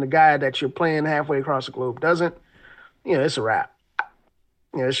connection, the guy that you're playing halfway across the globe doesn't, it's a wrap.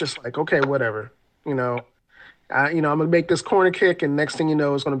 It's just like, okay, whatever. I'm gonna make this corner kick, and next thing you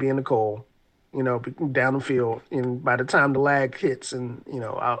know, it's gonna be in the goal. Down the field, and by the time the lag hits, and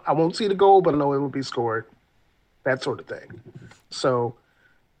I won't see the goal, but I know it will be scored. That sort of thing. So,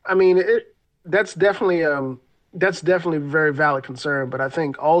 I mean, that's definitely a very valid concern, but I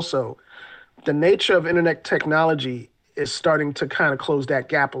think also the nature of internet technology is starting to kind of close that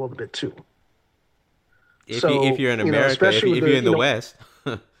gap a little bit too. If you're in America, if you're in the West,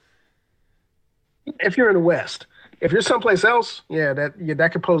 if you're in the West, if you're someplace else, that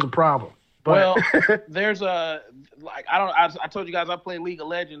could pose a problem. But there's I told you guys I play League of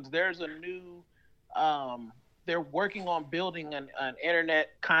Legends. There's a new they're working on building an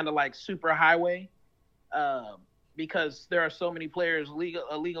internet kind of like super highway, because there are so many players. League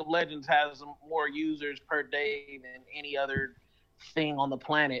of Legends has more users per day than any other thing on the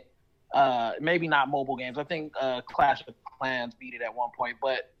planet. Maybe not mobile games. I think Clash of Clans beat it at one point.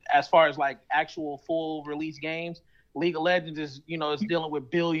 But as far as like actual full release games, League of Legends is it's dealing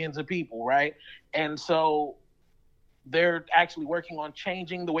with billions of people, right? And so they're actually working on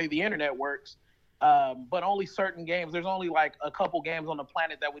changing the way the internet works. But only certain games. There's only like a couple games on the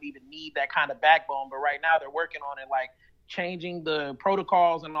planet that would even need that kind of backbone. But right now they're working on it, like changing the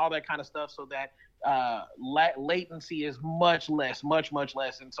protocols and all that kind of stuff so that latency is much less.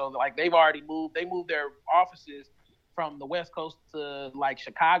 And so like they moved their offices from the West Coast to like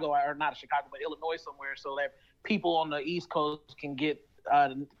Chicago, or not Chicago, but Illinois somewhere, so that people on the East Coast can get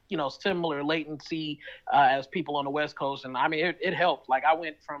similar latency as people on the West Coast. And I mean, it helped. Like I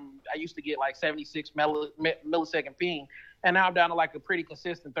used to get like 76 millisecond ping, and now I'm down to like a pretty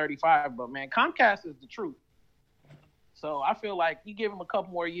consistent 35. But man, Comcast is the truth. So I feel like you give them a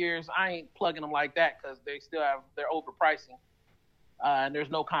couple more years, I ain't plugging them like that because they're overpricing, and there's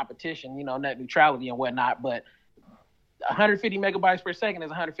no competition, net neutrality and whatnot. But 150 megabytes per second is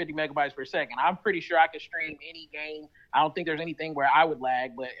 150 megabytes per second. I'm pretty sure I could stream any game. I don't think there's anything where I would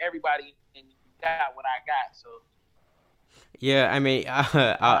lag, but everybody got what I got. So Yeah, I mean,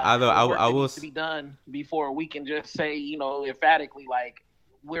 although The work I that will. needs to be done before we can just say, emphatically, like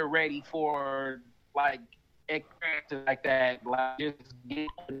we're ready for like experiences like that. Like just get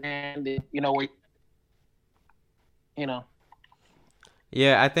and you know.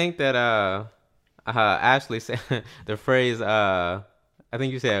 Yeah, I think that Ashley said the phrase I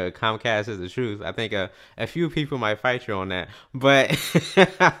think you said Comcast is the truth. I think a few people might fight you on that, but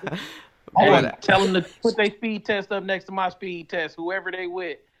Hey, but tell them to put their speed test up next to my speed test, whoever they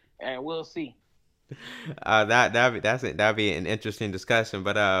with, and we'll see. that'd be an interesting discussion.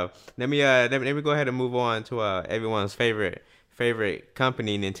 But let me go ahead and move on to everyone's favorite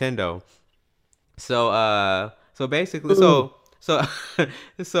company, Nintendo. So basically Ooh. so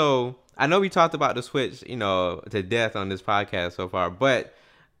so I know we talked about the Switch, to death on this podcast so far, but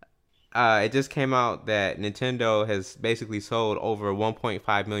it just came out that Nintendo has basically sold over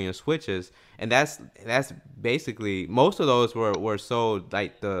 1.5 million Switches, and that's basically most of those were sold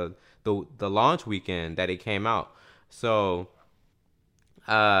like the launch weekend that it came out. So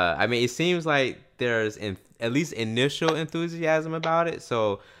I mean, it seems like there's at least initial enthusiasm about it.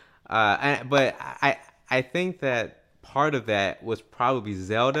 So, but I think that part of that was probably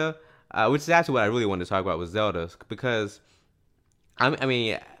Zelda, which is actually what I really wanted to talk about was Zelda because I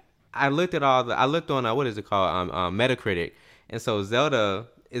mean, I looked on what is it called Metacritic, and so Zelda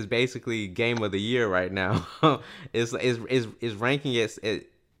is basically game of the year right now. Is ranking it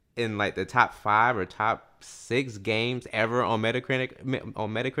in like the top 5 or top 6 games ever on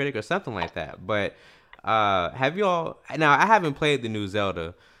Metacritic or something like that. But have you all now? I haven't played the new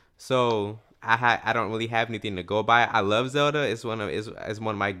Zelda, so I don't really have anything to go by. I love Zelda. It's one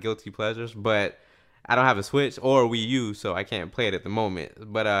of my guilty pleasures, but I don't have a Switch or a Wii U, so I can't play it at the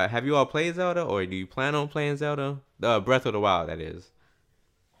moment. But have you all played Zelda, or do you plan on playing Zelda? Breath of the Wild, that is.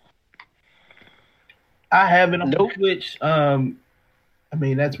 I have it on the Nope. Switch. I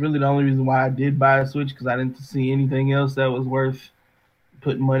mean, that's really the only reason why I did buy a Switch because I didn't see anything else that was worth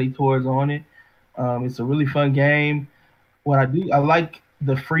putting money towards on it. It's a really fun game. What I like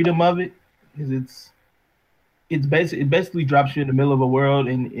the freedom of it because it basically drops you in the middle of a world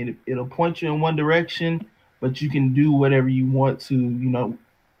and it'll point you in one direction, but you can do whatever you want to.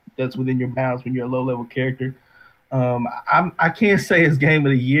 That's within your bounds when you're a low level character. I can't say it's game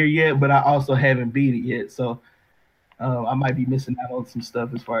of the year yet, but I also haven't beat it yet, so I might be missing out on some stuff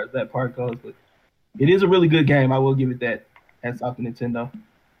as far as that part goes. But it is a really good game. I will give it that. That's off the Nintendo.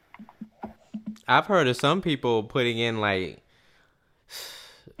 I've heard of some people putting in like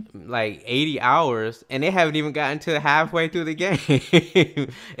 80 hours and they haven't even gotten to halfway through the game.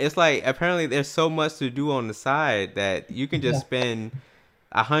 It's like apparently there's so much to do on the side that you can just Yeah. spend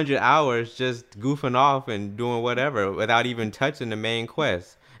 100 hours just goofing off and doing whatever without even touching the main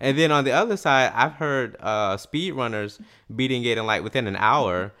quest. And then on the other side, I've heard speedrunners beating it in like within an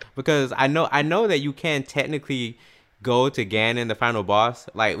hour because I know that you can technically go to Ganon, the final boss,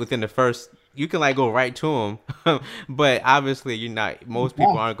 like within the first. You can like go right to him, but obviously you're not. Most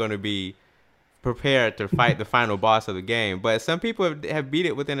people Yeah. aren't going to be prepared to fight the final boss of the game. But some people have beat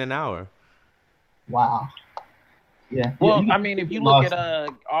it within an hour. Wow. Yeah. Yeah. Well, You I can mean, if you look lost. at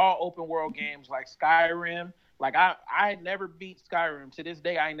all open world games like Skyrim, like I never beat Skyrim. To this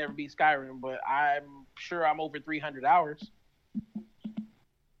day, I ain't never beat Skyrim, but I'm sure I'm over 300 hours.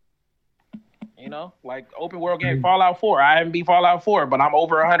 Like open world game Fallout 4. I haven't beat Fallout 4, but I'm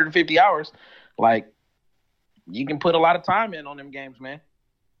over 150 hours. Like you can put a lot of time in on them games, man.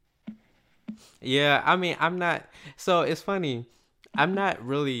 Yeah, I mean, I'm not. So it's funny. I'm not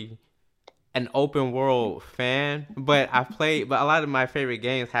really an open world fan, but but a lot of my favorite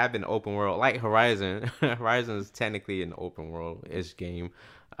games have been open world, like Horizon. Horizon is technically an open world ish game.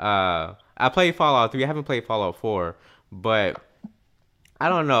 I played Fallout 3. I haven't played Fallout 4, but I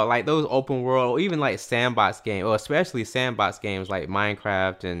don't know, like those open world, or even like sandbox games, or especially sandbox games like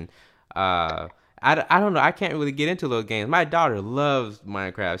Minecraft and uh, I don't know. I can't really get into those games. My daughter loves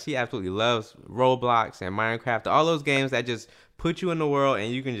Minecraft. She absolutely loves Roblox and Minecraft. All those games that just put you in the world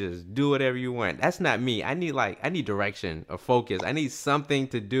and you can just do whatever you want. That's not me. I need direction or focus. I need something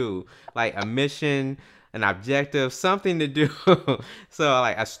to do, like a mission, an objective, something to do. So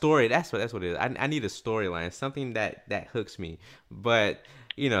like a story. That's what it is. I need a storyline, something that hooks me. But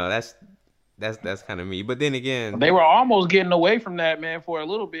that's kind of me. But then again, They were almost getting away from that, man, for a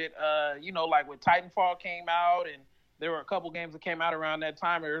little bit. Like when Titanfall came out, and there were a couple games that came out around that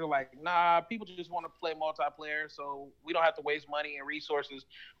time. And they're like, nah, people just want to play multiplayer, so we don't have to waste money and resources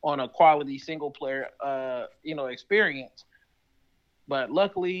on a quality single player, experience. But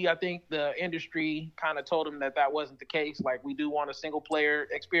luckily, I think the industry kind of told them that wasn't the case. Like, we do want a single player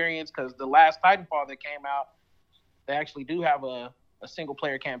experience because the last Titanfall that came out, they actually do have a single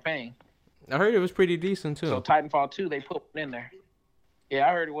player campaign. I heard it was pretty decent too. So Titanfall 2, they put one in there. Yeah,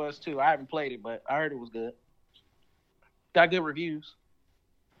 I heard it was too. I haven't played it, but I heard it was good. Got good reviews.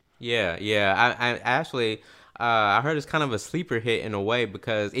 Yeah. I actually, I heard it's kind of a sleeper hit in a way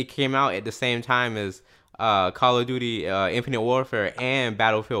because it came out at the same time as Call of Duty Infinite Warfare and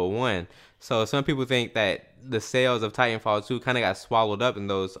Battlefield 1. So some people think that the sales of Titanfall 2 kind of got swallowed up in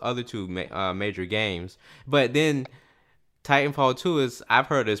those other two major games. But then Titanfall 2 I've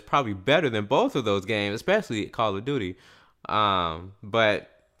heard is probably better than both of those games, especially Call of Duty. But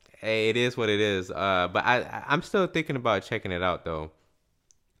hey, it is what it is. But I'm still thinking about checking it out though.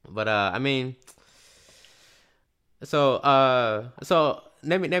 But I mean, so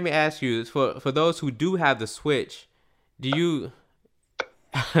let me ask you, for those who do have the Switch, do you?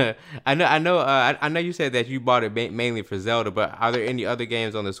 I know you said that you bought it mainly for Zelda, but are there any other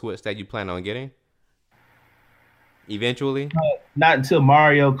games on the Switch that you plan on getting eventually? Not until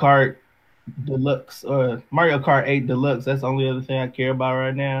Mario Kart Deluxe or Mario Kart 8 Deluxe. That's the only other thing I care about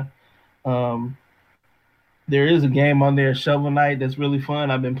right now. There is a game on there, Shovel Knight, that's really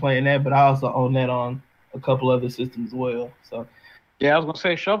fun. I've been playing that, but I also own that on a couple other systems as well. So yeah, I was gonna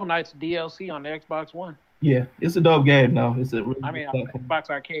say Shovel Knight's DLC on the Xbox One. Yeah, it's a dope game though. It's a really Xbox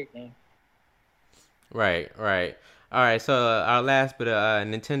arcade game. Right. All right, so our last bit of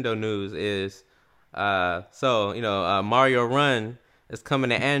Nintendo news is Mario Run is coming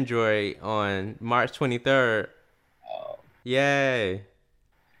to Android on March 23rd. Oh. Yay.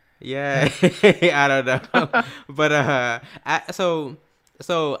 I don't know. But I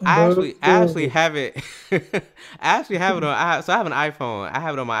actually have it. I actually have it on. So I have an iPhone. I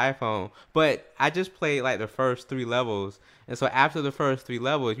have it on my iPhone. But I just played like the first 3 levels, and so after the first 3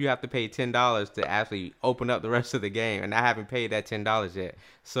 levels, you have to pay $10 to actually open up the rest of the game, and I haven't paid that $10 yet.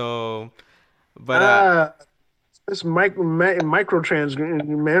 So, but it's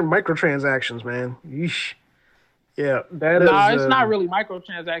microtransactions, man. Yeesh. Yeah, it's not really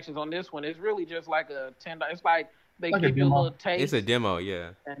microtransactions on this one. It's really just like a $10. It's like they give you a little taste. It's a demo,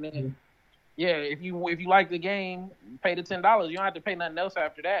 yeah. And then, yeah, if you like the game, pay the $10. You don't have to pay nothing else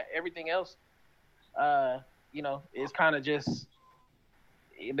after that. Everything else, is kind of just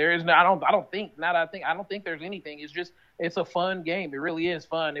there is no. I don't think there's anything. It's a fun game. It really is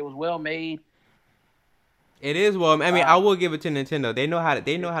fun. It was well made. It is well. I mean, I will give it to Nintendo. They know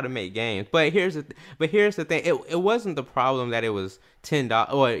how to make games. But here's the thing. It wasn't the problem that it was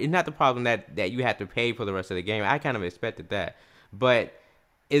 $10. Or it's not the problem that you had to pay for the rest of the game. I kind of expected that. But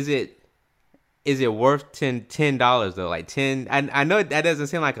is it worth $10 though? Like 10. I know that doesn't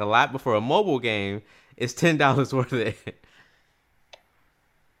seem like a lot, but for a mobile game, it's $10 worth it.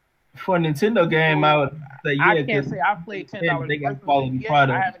 For a Nintendo game, I would say yeah. I can't say I played $10. They got quality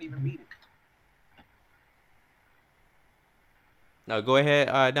product. I haven't even beat it. No, go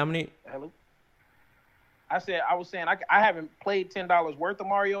ahead, Dominique. Hello. I was saying I haven't played $10 worth of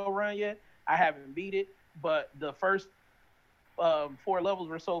Mario Run yet. I haven't beat it, but the first 4 levels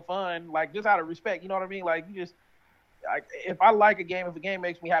were so fun. Like, just out of respect, you know what I mean? Like, if I like a game, if a game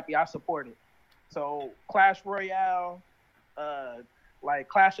makes me happy, I support it. So Clash Royale, like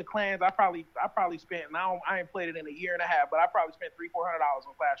Clash of Clans, I probably spent. I ain't played it in a year and a half, but I probably spent $300-400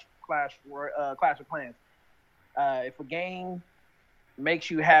 on Clash of Clans. If a game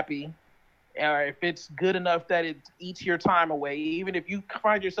makes you happy, or if it's good enough that it eats your time away, even if you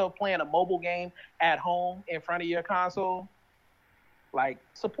find yourself playing a mobile game at home in front of your console, like,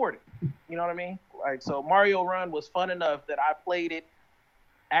 support it. You know what I mean? Like, so Mario Run was fun enough that I played it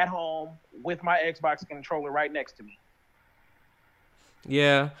at home with my Xbox controller right next to me.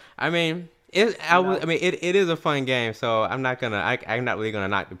 Yeah, I mean, it is a fun game, so I'm not really gonna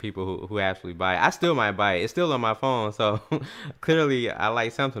knock the people who actually buy it. I still might buy it. It's still on my phone, so clearly I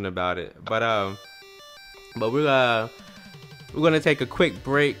like something about it. But we're gonna take a quick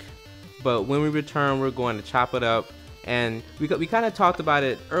break. But when we return, we're going to chop it up, and we kind of talked about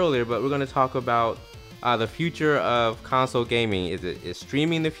it earlier, but we're gonna talk about the future of console gaming. Is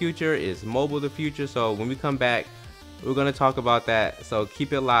streaming the future? Is mobile the future? So when we come back, we're going to talk about that. So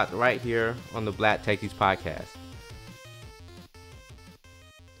keep it locked right here on the Black Techies podcast.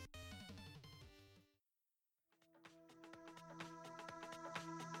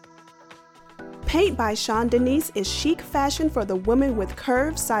 Paint by Sean Denise is chic fashion for the woman with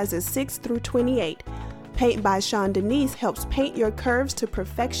curves sizes 6 through 28. Paint by Sean Denise helps paint your curves to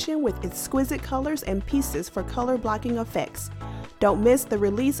perfection with exquisite colors and pieces for color blocking effects. Don't miss the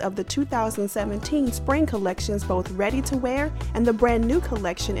release of the 2017 spring collections, both ready to wear and the brand new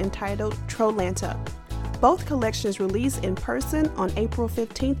collection entitled Trolanta. Both collections release in person on April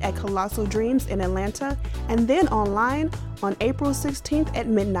 15th at Colossal Dreams in Atlanta and then online on April 16th at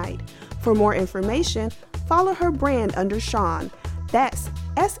midnight. For more information, follow her brand under Shawn. That's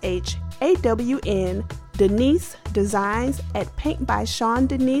SHAWN Denise Designs at Paint by Shawn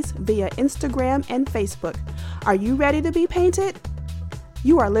Denise via Instagram and Facebook. Are you ready to be painted?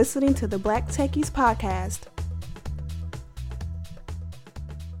 You are listening to the Black Techies Podcast.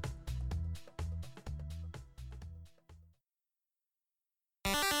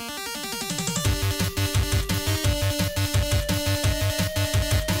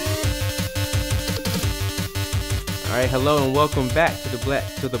 All right, hello and welcome back to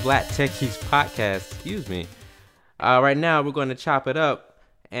the Black Techies Podcast. Excuse me. Right now we're going to chop it up,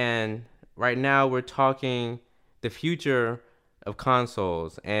 and right now we're talking the future of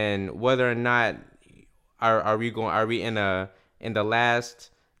consoles and whether or not are we in the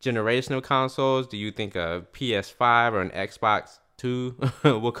last generation of consoles. Do you think a PS5 or an Xbox 2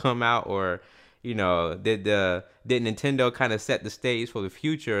 will come out, or did Nintendo kind of set the stage for the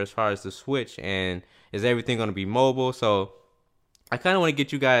future as far as the Switch, and is everything going to be mobile? So I kind of want to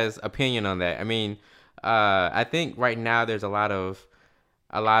get you guys' opinion on that. I mean, I think right now there's a lot of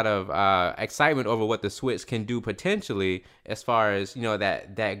excitement over what the Switch can do potentially, as far as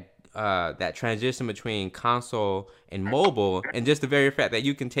that transition between console and mobile, and just the very fact that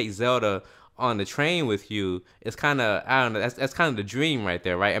you can take Zelda on the train with you is kind of, I don't know, that's kind of the dream right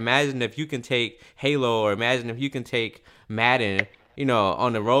there, right? Imagine if you can take Halo, or imagine if you can take Madden,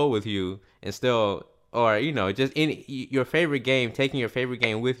 on the road with you, and still, or just your favorite game, taking your favorite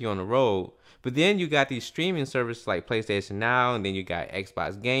game with you on the road. But then you got these streaming services like PlayStation Now, and then you got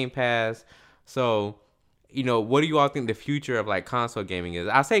Xbox Game Pass. So, what do you all think the future of like console gaming is?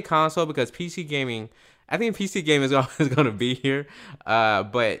 I say console because PC gaming, I think PC gaming is always going to be here.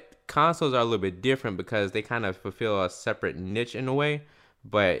 But consoles are a little bit different because they kind of fulfill a separate niche in a way.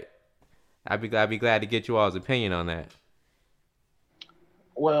 But I'd be glad to get you all's opinion on that.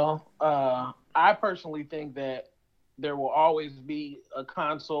 Well, I personally think that there will always be a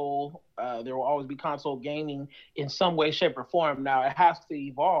console. There will always be console gaming in some way, shape, or form. Now it has to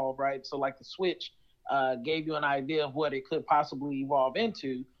evolve, right? So, like the Switch gave you an idea of what it could possibly evolve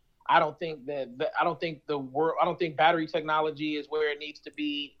into. I don't think battery technology is where it needs to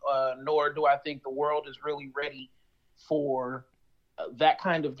be, nor do I think the world is really ready for that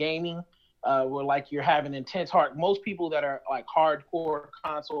kind of gaming. Where like you're having intense most people that are like hardcore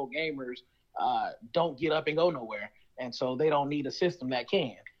console gamers don't get up and go nowhere, and so they don't need a system that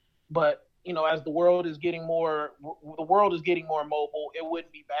can. But as the world is getting more mobile, it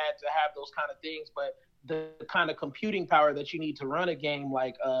wouldn't be bad to have those kind of things. But the kind of computing power that you need to run a game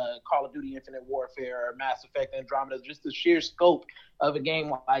like Call of Duty Infinite Warfare or Mass Effect Andromeda, just the sheer scope of a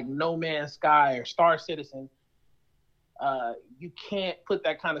game like No Man's Sky or Star Citizen, you can't put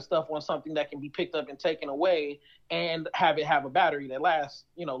that kind of stuff on something that can be picked up and taken away and have it have a battery that lasts,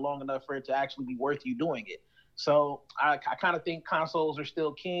 long enough for it to actually be worth you doing it. So I kind of think consoles are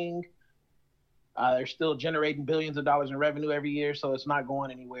still king. They're still generating billions of dollars in revenue every year, so it's not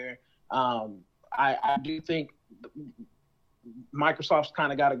going anywhere. I do think Microsoft's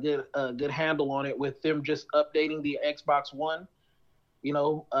kind of got a good handle on it with them just updating the Xbox One.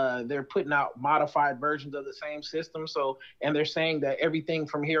 They're putting out modified versions of the same system. And they're saying that everything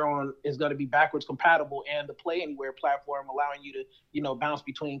from here on is going to be backwards compatible, and the Play Anywhere platform allowing you to, bounce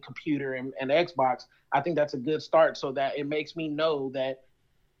between computer and Xbox. I think that's a good start, so that it makes me know that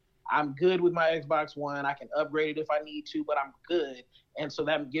I'm good with my Xbox One. I can upgrade it if I need to, but I'm good. And so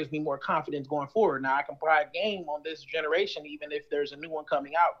that gives me more confidence going forward. Now I can buy a game on this generation, even if there's a new one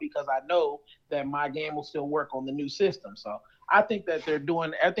coming out, because I know that my game will still work on the new system. So I think that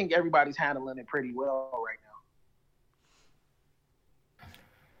I think everybody's handling it pretty well right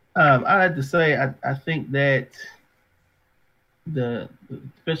now. I have to say, I think that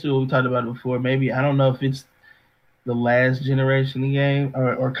especially what we talked about before, maybe, I don't know if it's the last generation of game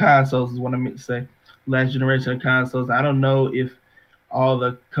or consoles is what I meant to say. Last generation of consoles. I don't know if all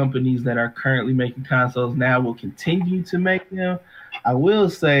the companies that are currently making consoles now will continue to make them. I will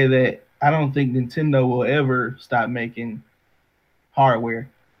say that I don't think Nintendo will ever stop making hardware.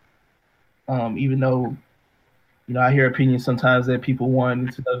 Even though, I hear opinions sometimes that people want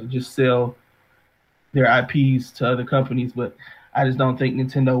Nintendo to just sell their IPs to other companies, but I just don't think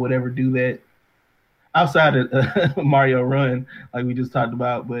Nintendo would ever do that outside of Mario Run, like we just talked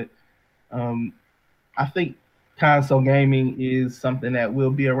about. But I think console gaming is something that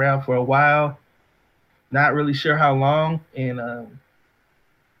will be around for a while. Not really sure how long. And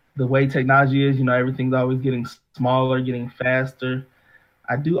the way technology is, everything's always getting smaller, getting faster.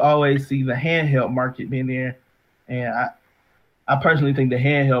 I do always see the handheld market being there, and I personally think the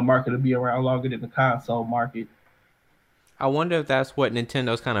handheld market will be around longer than the console market. I wonder if that's what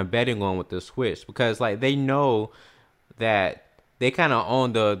Nintendo's kind of betting on with the Switch, because like they know that they kind of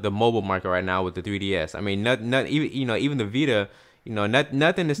own the mobile market right now with the 3DS. I mean, not even even the Vita,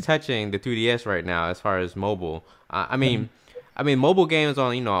 nothing is touching the 3DS right now as far as mobile. I mean, mobile games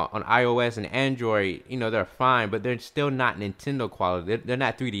on on iOS and Android, they're fine, but they're still not Nintendo quality. They're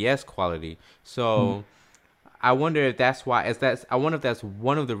not 3DS quality. So I wonder if that's why. I wonder if that's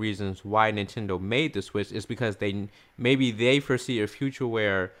one of the reasons why Nintendo made the Switch, is because they foresee a future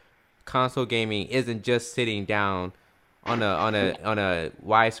where console gaming isn't just sitting down on a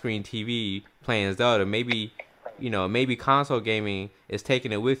widescreen TV playing Zelda. Maybe console gaming is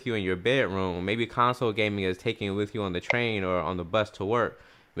taking it with you in your bedroom. Maybe console gaming is taking it with you on the train or on the bus to work.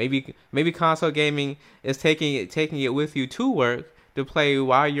 Maybe console gaming is taking it with you to work to play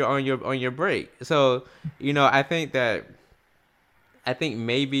while you're on your break. So, I think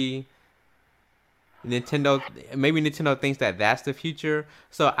maybe Nintendo thinks that that's the future.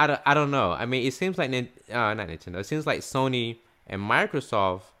 So I don't know. I mean, it seems like not Nintendo. It seems like Sony and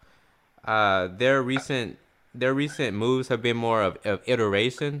Microsoft, their recent moves have been more of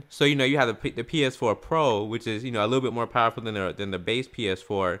iteration. So you have the PS4 Pro, which is a little bit more powerful than the base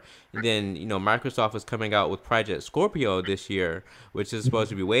PS4. And then Microsoft is coming out with Project Scorpio this year, which is supposed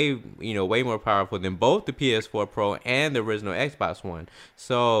to be way more powerful than both the PS4 Pro and the original Xbox One.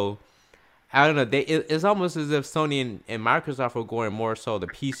 So I don't know. It's almost as if Sony and Microsoft are going more so the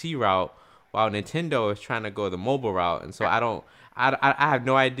PC route, while Nintendo is trying to go the mobile route. And so I have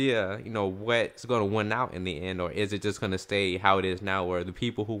no idea, what's going to win out in the end, or is it just going to stay how it is now, where the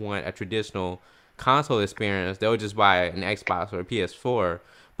people who want a traditional console experience, they'll just buy an Xbox or a PS4,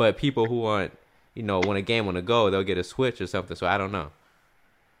 but people who want, when a game on the go, they'll get a Switch or something. So I don't know.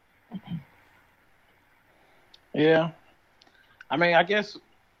 Yeah, I mean, I guess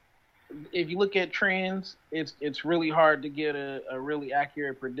if you look at trends, it's really hard to get a really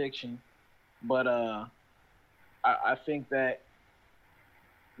accurate prediction, but I think that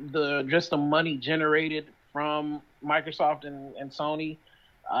the money generated from Microsoft and Sony,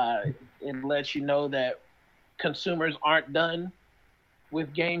 it lets you know that consumers aren't done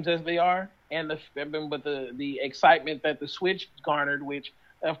with games as they are, and the excitement that the Switch garnered, which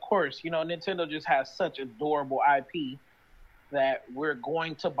of course Nintendo just has such adorable IP that we're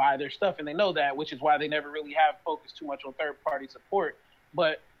going to buy their stuff, and they know that, which is why they never really have focused too much on third-party support.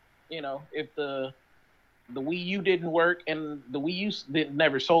 But if the Wii U didn't work, and the Wii U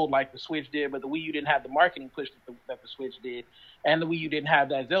never sold like the Switch did, but the Wii U didn't have the marketing push that the Switch did, and the Wii U didn't have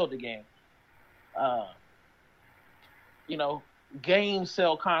that Zelda game. Games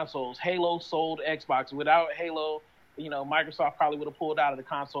sell consoles. Halo sold Xbox. Without Halo, Microsoft probably would have pulled out of the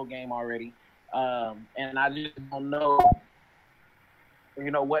console game already. And I just don't know,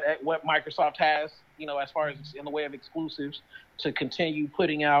 what Microsoft has, as far as in the way of exclusives to continue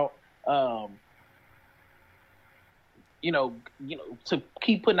putting out. To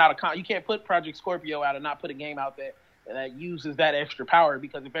keep putting out you can't put Project Scorpio out and not put a game out that uses that extra power,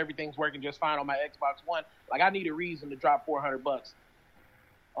 because if everything's working just fine on my Xbox One, like, I need a reason to drop $400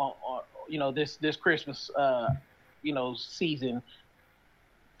 on this Christmas season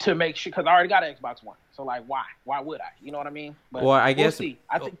to make sure, because I already got an Xbox One. So like, why would I? You know what I mean? But well, I guess we'll see.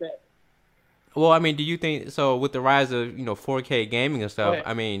 I think that. Well, I mean, do you think so with the rise of 4K gaming and stuff?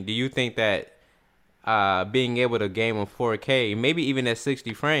 I mean, do you think that being able to game on 4K, maybe even at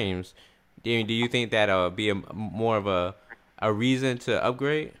 60 frames, do you think that'll be more of a reason to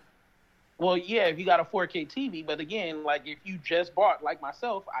upgrade? Well, yeah, if you got a 4K TV, but again, like, if you just bought, like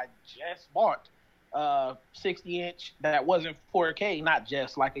myself, I just bought 60-inch that wasn't 4K, not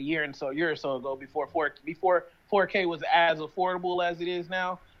just like a year or so ago, before 4K was as affordable as it is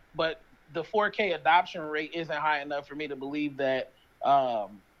now. But the 4K adoption rate isn't high enough for me to believe that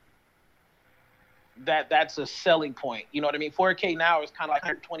that's a selling point. You know what I mean? 4K now is kind of like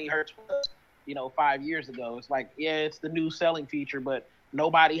 120 hertz, 5 years ago. It's like, yeah, it's the new selling feature, but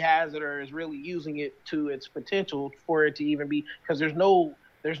nobody has it or is really using it to its potential for it to even be, because there's no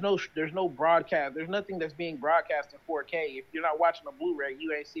broadcast. There's nothing that's being broadcast in 4K. If you're not watching a Blu-ray,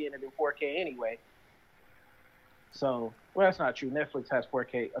 you ain't seeing it in 4K anyway. So, well, that's not true. Netflix has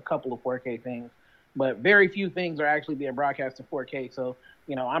 4K, a couple of 4K things, but very few things are actually being broadcast in 4K. So,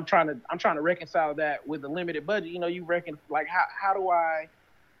 I'm trying to reconcile that with a limited budget. You reckon, like, how do I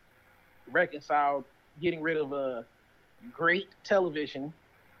reconcile getting rid of a great television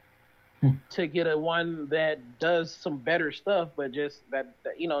to get a one that does some better stuff, but just that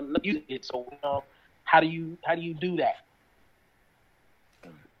use it. So how do you do that?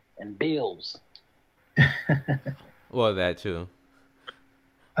 and bills. Well, that too.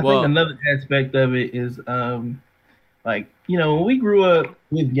 I think another aspect of it is like, you know, when we grew up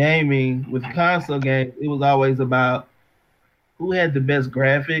with gaming, with console games, it was always about who had the best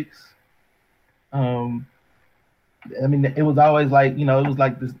graphics. I mean, it was always like, you know, it was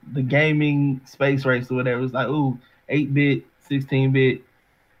like the gaming space race or whatever. It was like, ooh, 8-bit, 16-bit,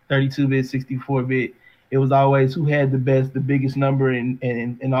 32-bit, 64-bit. It was always who had the best, the biggest number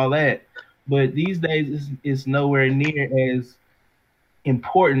and all that. But these days, it's nowhere near as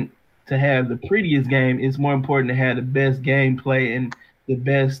important to have the prettiest game. It's more important to have the best gameplay and the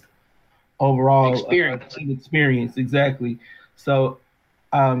best overall experience. Exactly. So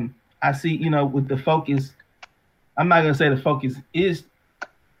I see, you know, with the focus, I'm not gonna say the focus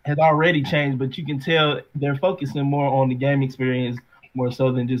has already changed, but you can tell they're focusing more on the game experience more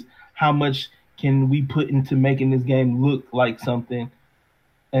so than just how much can we put into making this game look like something.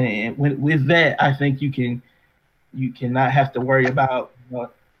 And with that, I think you cannot have to worry about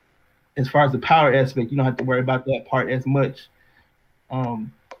as far as the power aspect. You don't have to worry about that part as much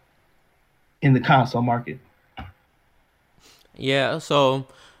in the console market. Yeah. So.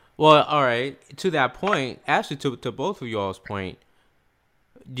 Well, all right. To that point, actually, to both of y'all's point,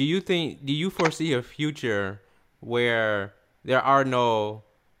 do you foresee a future where there are no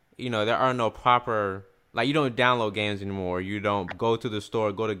proper, like, you don't download games anymore, you don't go to the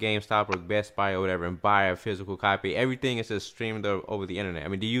store, go to GameStop or Best Buy or whatever and buy a physical copy? Everything is just streamed over the internet. I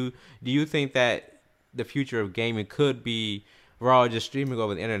mean, do you think that the future of gaming could be we're all just streaming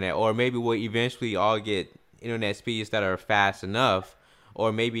over the internet, or maybe we'll eventually all get internet speeds that are fast enough?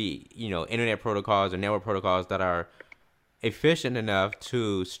 Or maybe, you know, internet protocols or network protocols that are efficient enough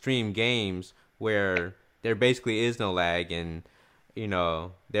to stream games where there basically is no lag and, you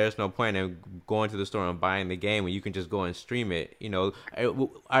know, there's no point in going to the store and buying the game when you can just go and stream it. You know,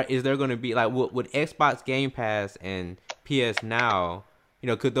 is there going to be, like, would Xbox Game Pass and PS Now, you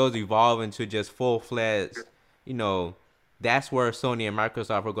know, could those evolve into just full-fledged, you know, that's where Sony and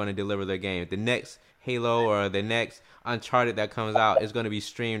Microsoft are going to deliver their game. The next Halo or the next Uncharted that comes out is going to be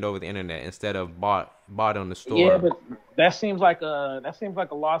streamed over the internet instead of bought on the store. Yeah, but that seems like a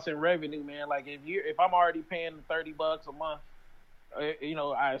loss in revenue, man. Like if I'm already paying $30 a month, you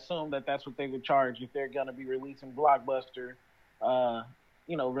know, I assume that's what they would charge if they're going to be releasing blockbuster,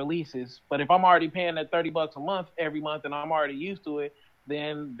 you know, releases. But if I'm already paying that $30 a month every month and I'm already used to it,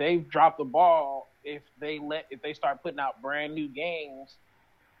 then they've dropped the ball if they start putting out brand new games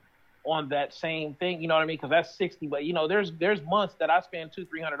on that same thing, you know what I mean? Because that's $60, but you know, there's months that I spend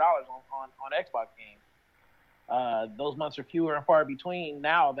 $200-300 on Xbox games. Those months are fewer and far between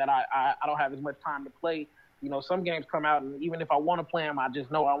now that I don't have as much time to play. You know, some games come out, and even if I want to play them, I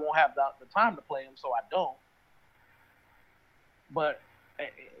just know I won't have the time to play them, so I don't. But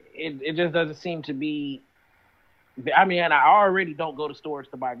it just doesn't seem to be. I mean, and I already don't go to stores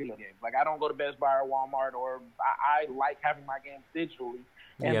to buy video games. Like, I don't go to Best Buy or Walmart, or I like having my games digitally.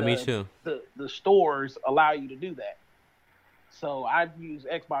 And yeah, me too. The stores allow you to do that. So I use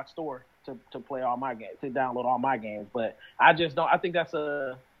Xbox Store to play all my games, to download all my games. But I just don't. I think that's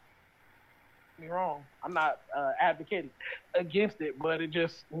me wrong. I'm not advocating against it, but it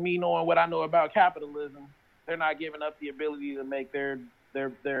just me knowing what I know about capitalism. They're not giving up the ability to make their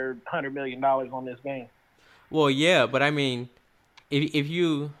 $100 million on this game. Well, yeah, but I mean, if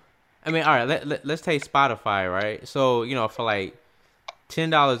you, I mean, all right, let's take Spotify, right? So, you know, for like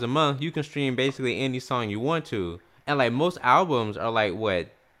 $10 a month, you can stream basically any song you want to, and like most albums are like what,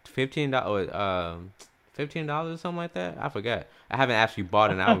 $15 or something like that. I forgot. I haven't actually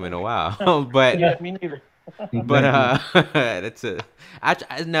bought an album in a while, but yeah, me neither. But that's it.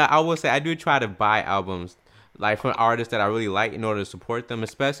 I will say I do try to buy albums like from artists that I really like in order to support them,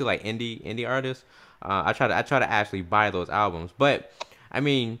 especially like indie artists. I try to actually buy those albums, but I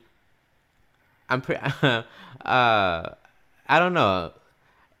mean, I don't know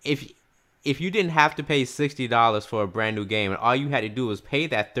if you didn't have to pay $60 for a brand new game and all you had to do was pay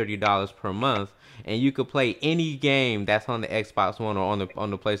that $30 per month, and you could play any game that's on the Xbox One or on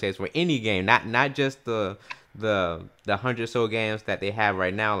the PlayStation, for any game, not just the 100 so games that they have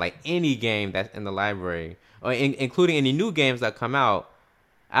right now, like any game that's in the library, or including any new games that come out.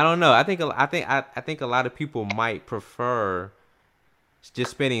 I don't know. I think a lot of people might prefer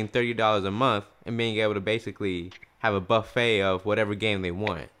just spending $30 a month and being able to basically have a buffet of whatever game they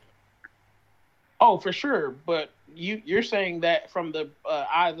want. Oh, for sure. But you're saying that from the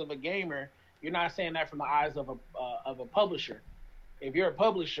eyes of a gamer. You're not saying that from the eyes of a publisher. If you're a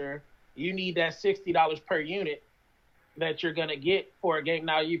publisher, you need that $60 per unit that you're gonna get for a game.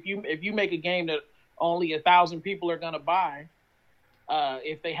 Now, if you make a game that only 1,000 people are gonna buy,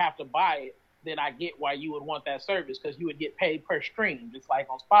 if they have to buy it, then I get why you would want that service, because you would get paid per stream, just like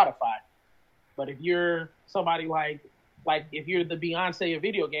on Spotify. But if you're somebody like if you're the Beyonce of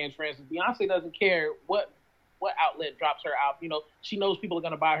video games, for instance, Beyonce doesn't care what outlet drops her out. You know, she knows people are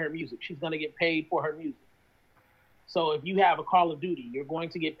going to buy her music. She's going to get paid for her music. So if you have a Call of Duty, you're going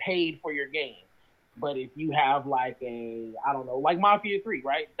to get paid for your game. But if you have like like Mafia 3,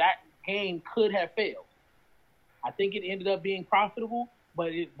 right? That game could have failed. I think it ended up being profitable,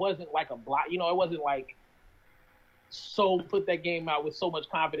 but it wasn't like a block. You know, it wasn't like put that game out with so much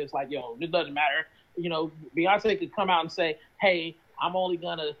confidence, like, yo, this doesn't matter. You know, Beyonce could come out and say, hey, I'm only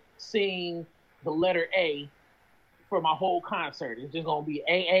going to sing the letter A for my whole concert. It's just going to be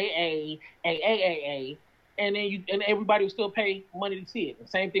A. And then everybody will still pay money to see it. The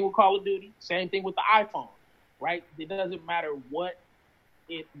same thing with Call of Duty. Same thing with the iPhone, right? It doesn't matter what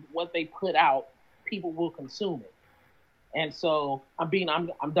they put out, people will consume it. And so I'm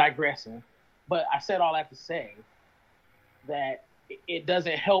digressing, but I said all that to say that it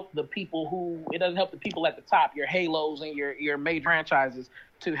doesn't help the people at the top, your Halos and your major franchises,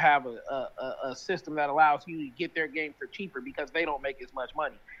 to have a system that allows you to get their game for cheaper, because they don't make as much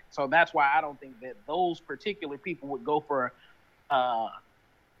money. So that's why I don't think that those particular people would go for that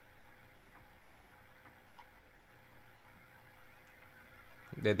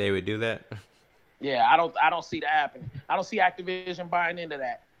they would do that. Yeah, I don't see that happening. I don't see Activision buying into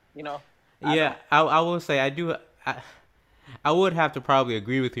that. You know. Yeah, I will say I would have to probably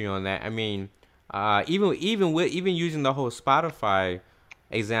agree with you on that. I mean, even using the whole Spotify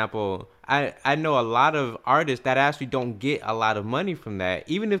example, I know a lot of artists that actually don't get a lot of money from that.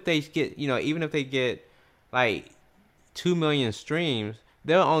 Even if they get like 2 million streams,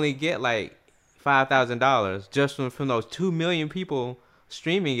 they'll only get like $5,000 just from those 2 million people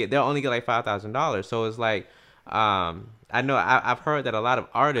streaming it. They'll only get like $5,000. So it's like, I know I've heard that a lot of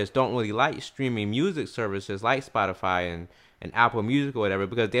artists don't really like streaming music services like Spotify and Apple Music or whatever,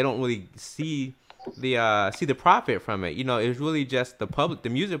 because they don't really see the profit from it. You know, it's really just the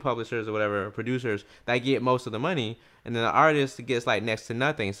music publishers or whatever, producers, that get most of the money, and then the artist gets like next to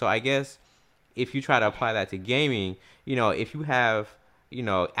nothing. So I guess if you try to apply that to gaming, you know, if you have, you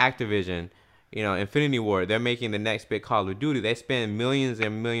know, Activision, you know, Infinity Ward, they're making the next big Call of Duty. They spend millions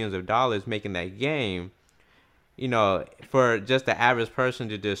and millions of dollars making that game. You know, for just the average person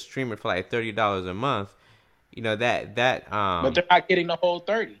to just stream it for like $30 a month, you know, that but they're not getting the whole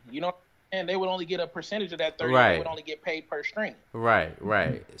 30. You know, and they would only get a percentage of that 30. Right. They would only get paid per stream.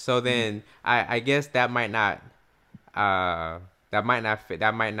 Right. So then I guess that might not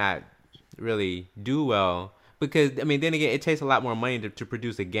really do well, because I mean, then again, it takes a lot more money to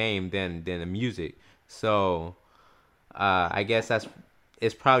produce a game than the music. So I guess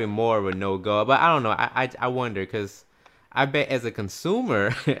it's probably more of a no-go. But I don't know. I wonder, because I bet as a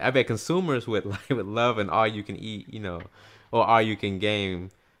consumer, I bet consumers would love an all-you-can-eat, you know, or all-you-can-game,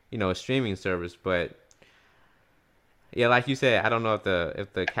 you know, streaming service. But yeah, like you said, I don't know if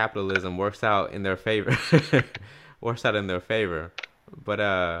the capitalism works out in their favor. But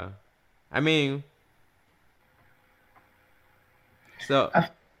I mean, so I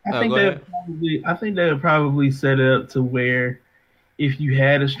think they would probably set it up to where, if you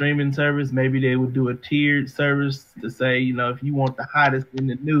had a streaming service, maybe they would do a tiered service to say, you know, if you want the hottest in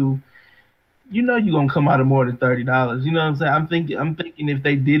the new, you know, you're gonna come out of more than $30. You know what I'm saying? I'm thinking if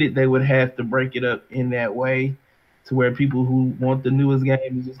they did it, they would have to break it up in that way, to where people who want the newest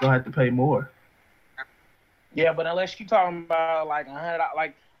game is just gonna have to pay more. Yeah, but unless you're talking about like $100,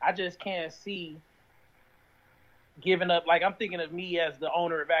 like, I just can't see giving up. Like, I'm thinking of me as the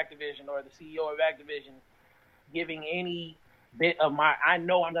owner of Activision or the CEO of Activision giving any bit of I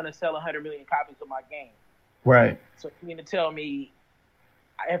know I'm going to sell 100 million copies of my game. Right. So you mean to tell me,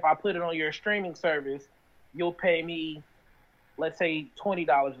 if I put it on your streaming service, you'll pay me, let's say,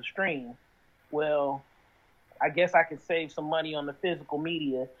 $20 a stream. Well, I guess I could save some money on the physical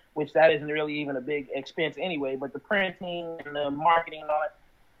media, which that isn't really even a big expense anyway, but the printing and the marketing and all that.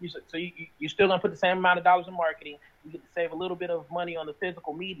 You're still going to put the same amount of dollars in marketing. You get to save a little bit of money on the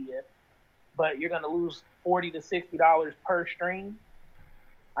physical media, but you're going to lose $40 to $60 per stream.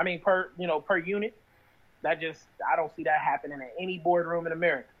 I mean, per unit. I don't see that happening in any boardroom in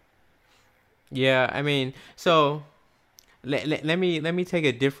America. Yeah, I mean, so let me take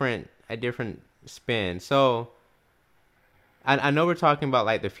a different spin. So I know we're talking about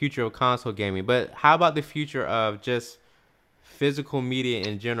like the future of console gaming, but how about the future of just physical media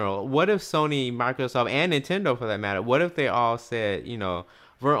in general? What if Sony, Microsoft, and Nintendo, for that matter, what if they all said, you know,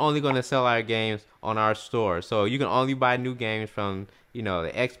 we're only going to sell our games on our store, so you can only buy new games from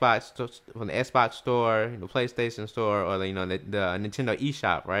the from the Xbox store, the PlayStation store, or the Nintendo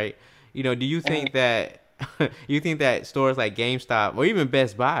eShop, right? Do you think that stores like GameStop or even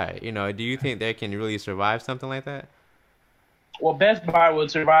Best Buy, do you think they can really survive something like that? Well, Best Buy would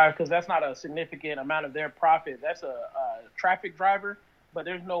survive because that's not a significant amount of their profit. That's a traffic driver, but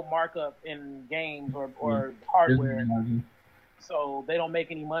there's no markup in games or hardware. So they don't make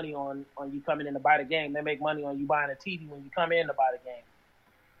any money on you coming in to buy the game. They make money on you buying a TV when you come in to buy the game.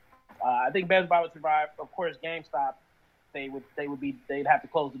 I think Best Buy would survive. Of course, GameStop, they'd have to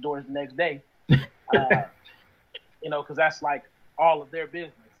close the doors the next day. Because that's like all of their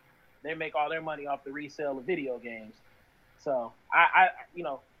business. They make all their money off the resale of video games. So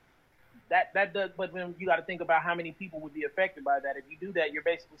that does. But then you got to think about how many people would be affected by that. If you do that, you're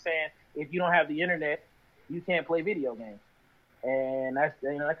basically saying if you don't have the internet, you can't play video games, and that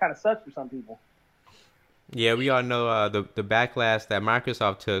kind of sucks for some people. Yeah, we all know the backlash that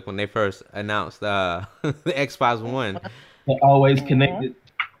Microsoft took when they first announced the Xbox One. They're always connected.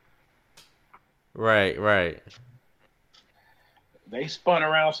 Right. They spun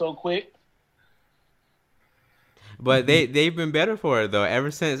around so quick. But they've been better for it though.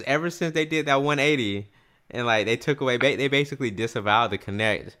 Ever since they did that 180, and like they took away, they basically disavowed the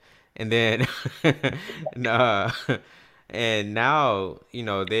Kinect, and then and now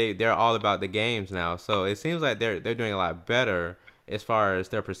they're all about the games now. So it seems like they're doing a lot better as far as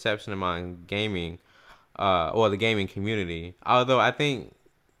their perception among gaming, or the gaming community. Although I think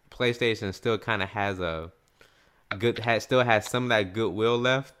PlayStation still kind of has still has some of that goodwill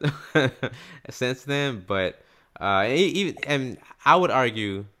left since then, but. And I would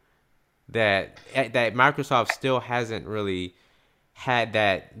argue that Microsoft still hasn't really had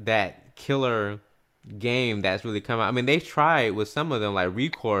that killer game that's really come out. I mean, they tried with some of them, like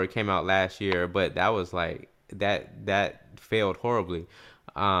Record came out last year, but that was like that failed horribly.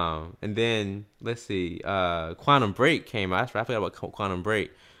 And then let's see, Quantum Break came out. I forgot about Quantum Break,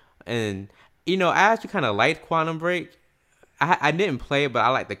 and I actually kind of liked Quantum Break. I didn't play it, but I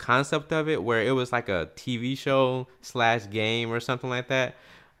like the concept of it, where it was like a TV show / game or something like that.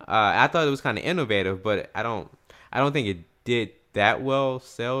 I thought it was kind of innovative, but I don't think it did that well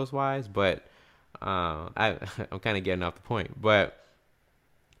sales wise. But I'm kind of getting off the point. But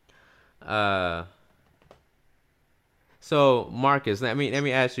so Marcus, let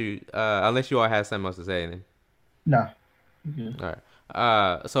me ask you, unless you all have something else to say, then. No. All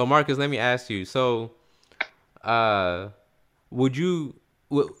right. So Marcus, let me ask you. So, would you,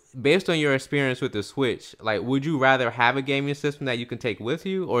 based on your experience with the Switch, like, would you rather have a gaming system that you can take with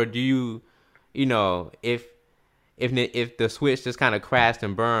you, or do you, if the Switch just kind of crashed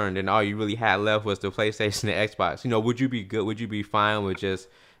and burned and all you really had left was the PlayStation and Xbox, would you be good? Would you be fine with just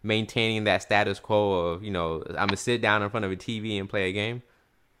maintaining that status quo of, I'm gonna sit down in front of a TV and play a game?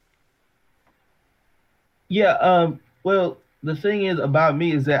 Yeah. Well, the thing is about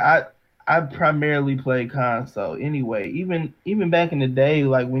me is that I primarily play console anyway. Even back in the day,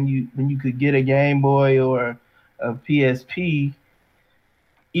 like when you could get a Game Boy or a PSP,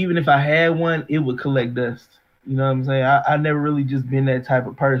 even if I had one, it would collect dust. You know what I'm saying? I never really just been that type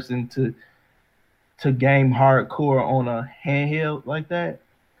of person to game hardcore on a handheld like that.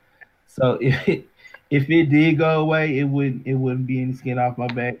 So if it did go away, it wouldn't be any skin off my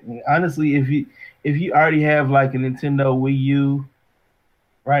back. And honestly, if you already have like a Nintendo Wii U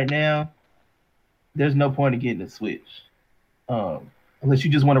right now, there's no point in getting a Switch, unless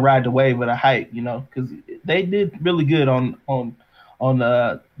you just want to ride the wave of the hype, because they did really good on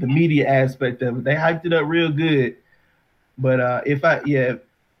the media aspect of it. They hyped it up real good, but it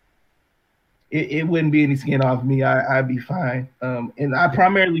wouldn't be any skin off me. I'd be fine, and I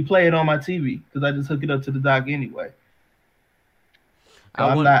primarily play it on my TV because I just hook it up to the dock anyway. So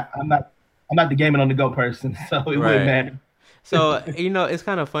I'm not the gaming on the go person, so it wouldn't matter. So, it's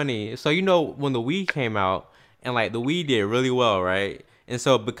kind of funny. So, when the Wii came out, and like the Wii did really well, right? And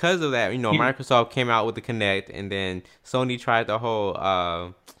so because of that, Microsoft came out with the Kinect, and then Sony tried the whole,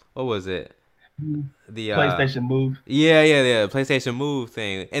 what was it? The PlayStation Move. Yeah, PlayStation Move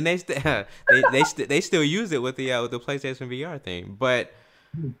thing. And they still use it with the PlayStation VR thing. But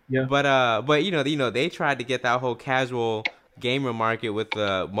they tried to get that whole casual gamer market with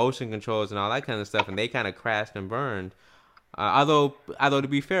the motion controls and all that kind of stuff, and they kind of crashed and burned. Although to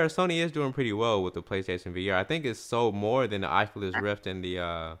be fair, Sony is doing pretty well with the PlayStation VR. I think it's sold more than the Oculus Rift and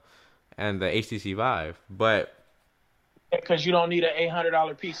the HTC Vive. But because you don't need an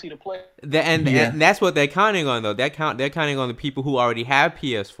 $800 PC to play. And that's what they're counting on, though. They're counting on the people who already have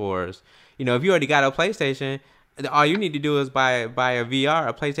PS4s. If you already got a PlayStation, all you need to do is buy a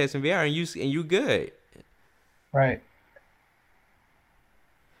PlayStation VR, and you good. Right.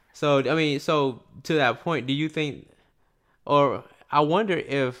 So I mean, so to that point, do you think, or I wonder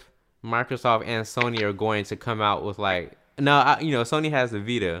if Microsoft and Sony are going to come out with like, now Sony has the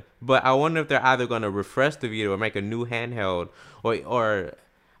Vita, but I wonder if they're either going to refresh the Vita or make a new handheld, or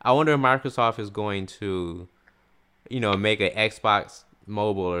I wonder if Microsoft is going to, make an Xbox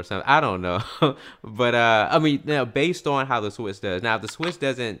mobile or something. I don't know. But I mean, based on how the Switch does. Now, if the Switch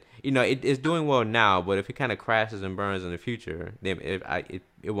doesn't, it's doing well now, but if it kind of crashes and burns in the future, then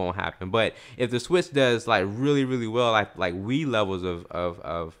it won't happen. But if the Switch does like really, really well, like Wii levels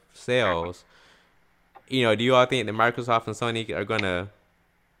of sales, do you all think that Microsoft and Sony are gonna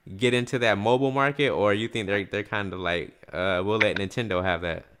get into that mobile market, or you think they're kind of like, we'll let Nintendo have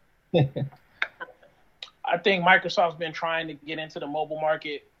that? I think Microsoft's been trying to get into the mobile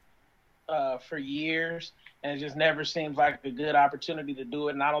market for years, and it just never seems like a good opportunity to do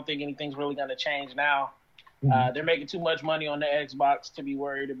it. And I don't think anything's really going to change now. They're making too much money on the Xbox to be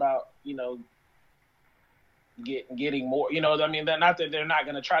worried about, getting more. I mean, not that they're not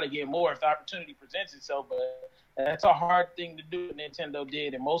going to try to get more if the opportunity presents itself, but that's a hard thing to do. Nintendo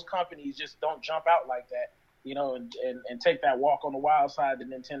did, and most companies just don't jump out like that, and take that walk on the wild side that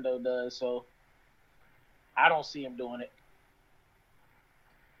Nintendo does. So I don't see him doing it.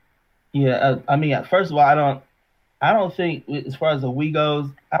 Yeah, I mean, first of all, I don't think, as far as the Wii goes,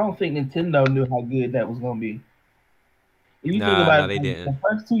 I don't think Nintendo knew how good that was going to be. If you think about they didn't. The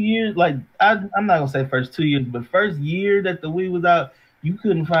first 2 years, like, I'm not going to say first 2 years, but first year that the Wii was out, you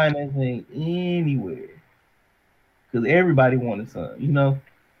couldn't find that thing anywhere. Because everybody wanted some,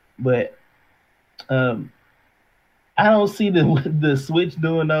 But I don't see the Switch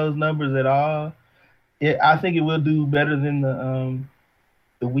doing those numbers at all. I think it will do better than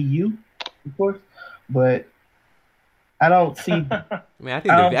the Wii U, of course, but I don't see. I mean,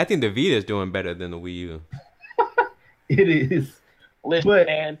 I think the Vita is doing better than the Wii U. It is. Listen,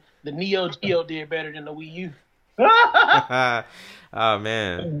 man, the Neo Geo did better than the Wii U. Oh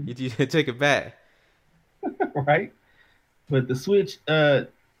man, you took it back. Right, but the Switch,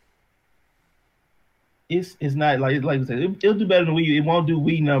 it's not like I said, it'll do better than Wii U. It won't do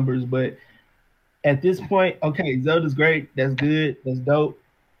Wii numbers, but at this point, okay, Zelda's great. That's good. That's dope.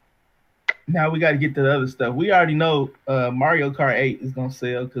 Now we got to get to the other stuff. We already know Mario Kart 8 is going to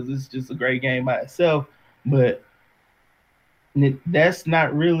sell because it's just a great game by itself. But that's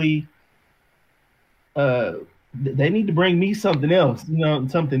not really they need to bring me something else,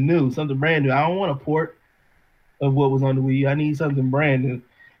 something new, something brand new. I don't want a port of what was on the Wii U. I need something brand new.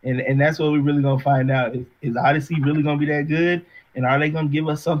 And that's what we're really going to find out. Is Odyssey really going to be that good? And are they going to give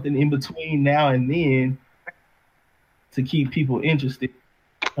us something in between now and then to keep people interested?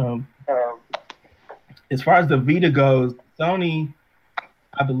 As far as the Vita goes, Sony,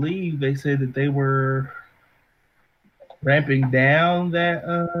 I believe they said that they were ramping down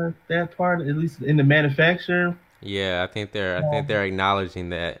that part, at least in the manufacturer. Yeah, I think they're acknowledging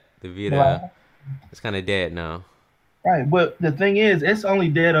that the Vita is kind of dead now. Right, but the thing is, it's only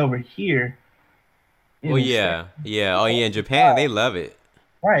dead over here. Oh yeah. Oh yeah, in Japan they love it.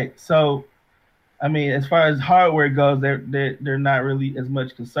 Right. So, I mean, as far as hardware goes, they're not really as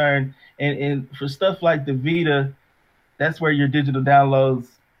much concerned. And for stuff like the Vita, that's where your digital downloads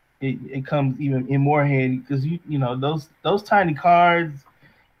it comes even in more handy because those tiny cards.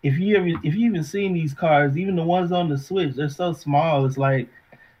 If you even seen these cards, even the ones on the Switch, they're so small. It's like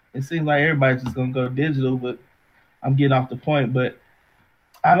it seems like everybody's just gonna go digital. But I'm getting off the point. But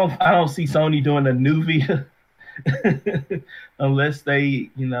I don't see Sony doing a new Vita unless they,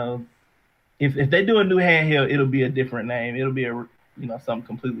 if they do a new handheld, it'll be a different name. It'll be something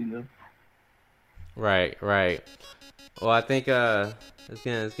completely new. Right. Well, I think it's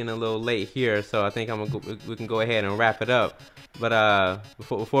getting a little late here, so I think we can go ahead and wrap it up. But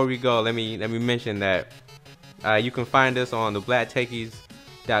before we go, let me mention that you can find us on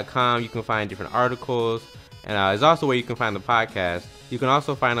theblacktechies.com. You can find different articles, and it's also where you can find the podcast. You can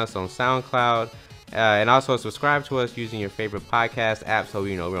also find us on SoundCloud, and also subscribe to us using your favorite podcast app. So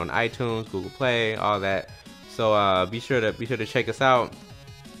we're on iTunes, Google Play, all that. So be sure to check us out,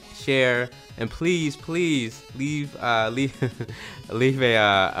 share, and please leave a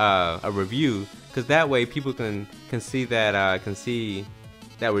review, because that way people can see that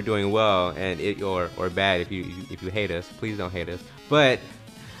we're doing well, and or bad. If you hate us, please don't hate us. But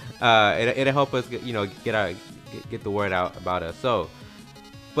it'll help us get the word out about us. So.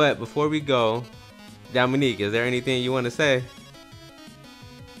 But before we go, Dominique, is there anything you want to say?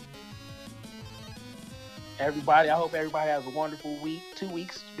 Everybody, I hope everybody has a wonderful week. 2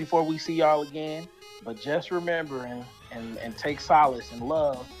 weeks before we see y'all again. But just remember and take solace and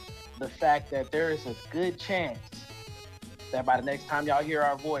love the fact that there is a good chance that by the next time y'all hear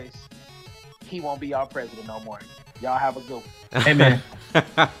our voice, he won't be our president no more. Y'all have a good one. Amen.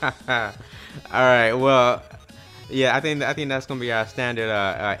 All right. Well, yeah, I think that's gonna be our standard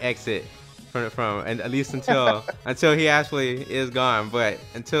exit from and at least until he actually is gone. But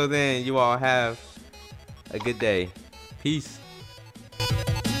until then, you all have a good day. Peace.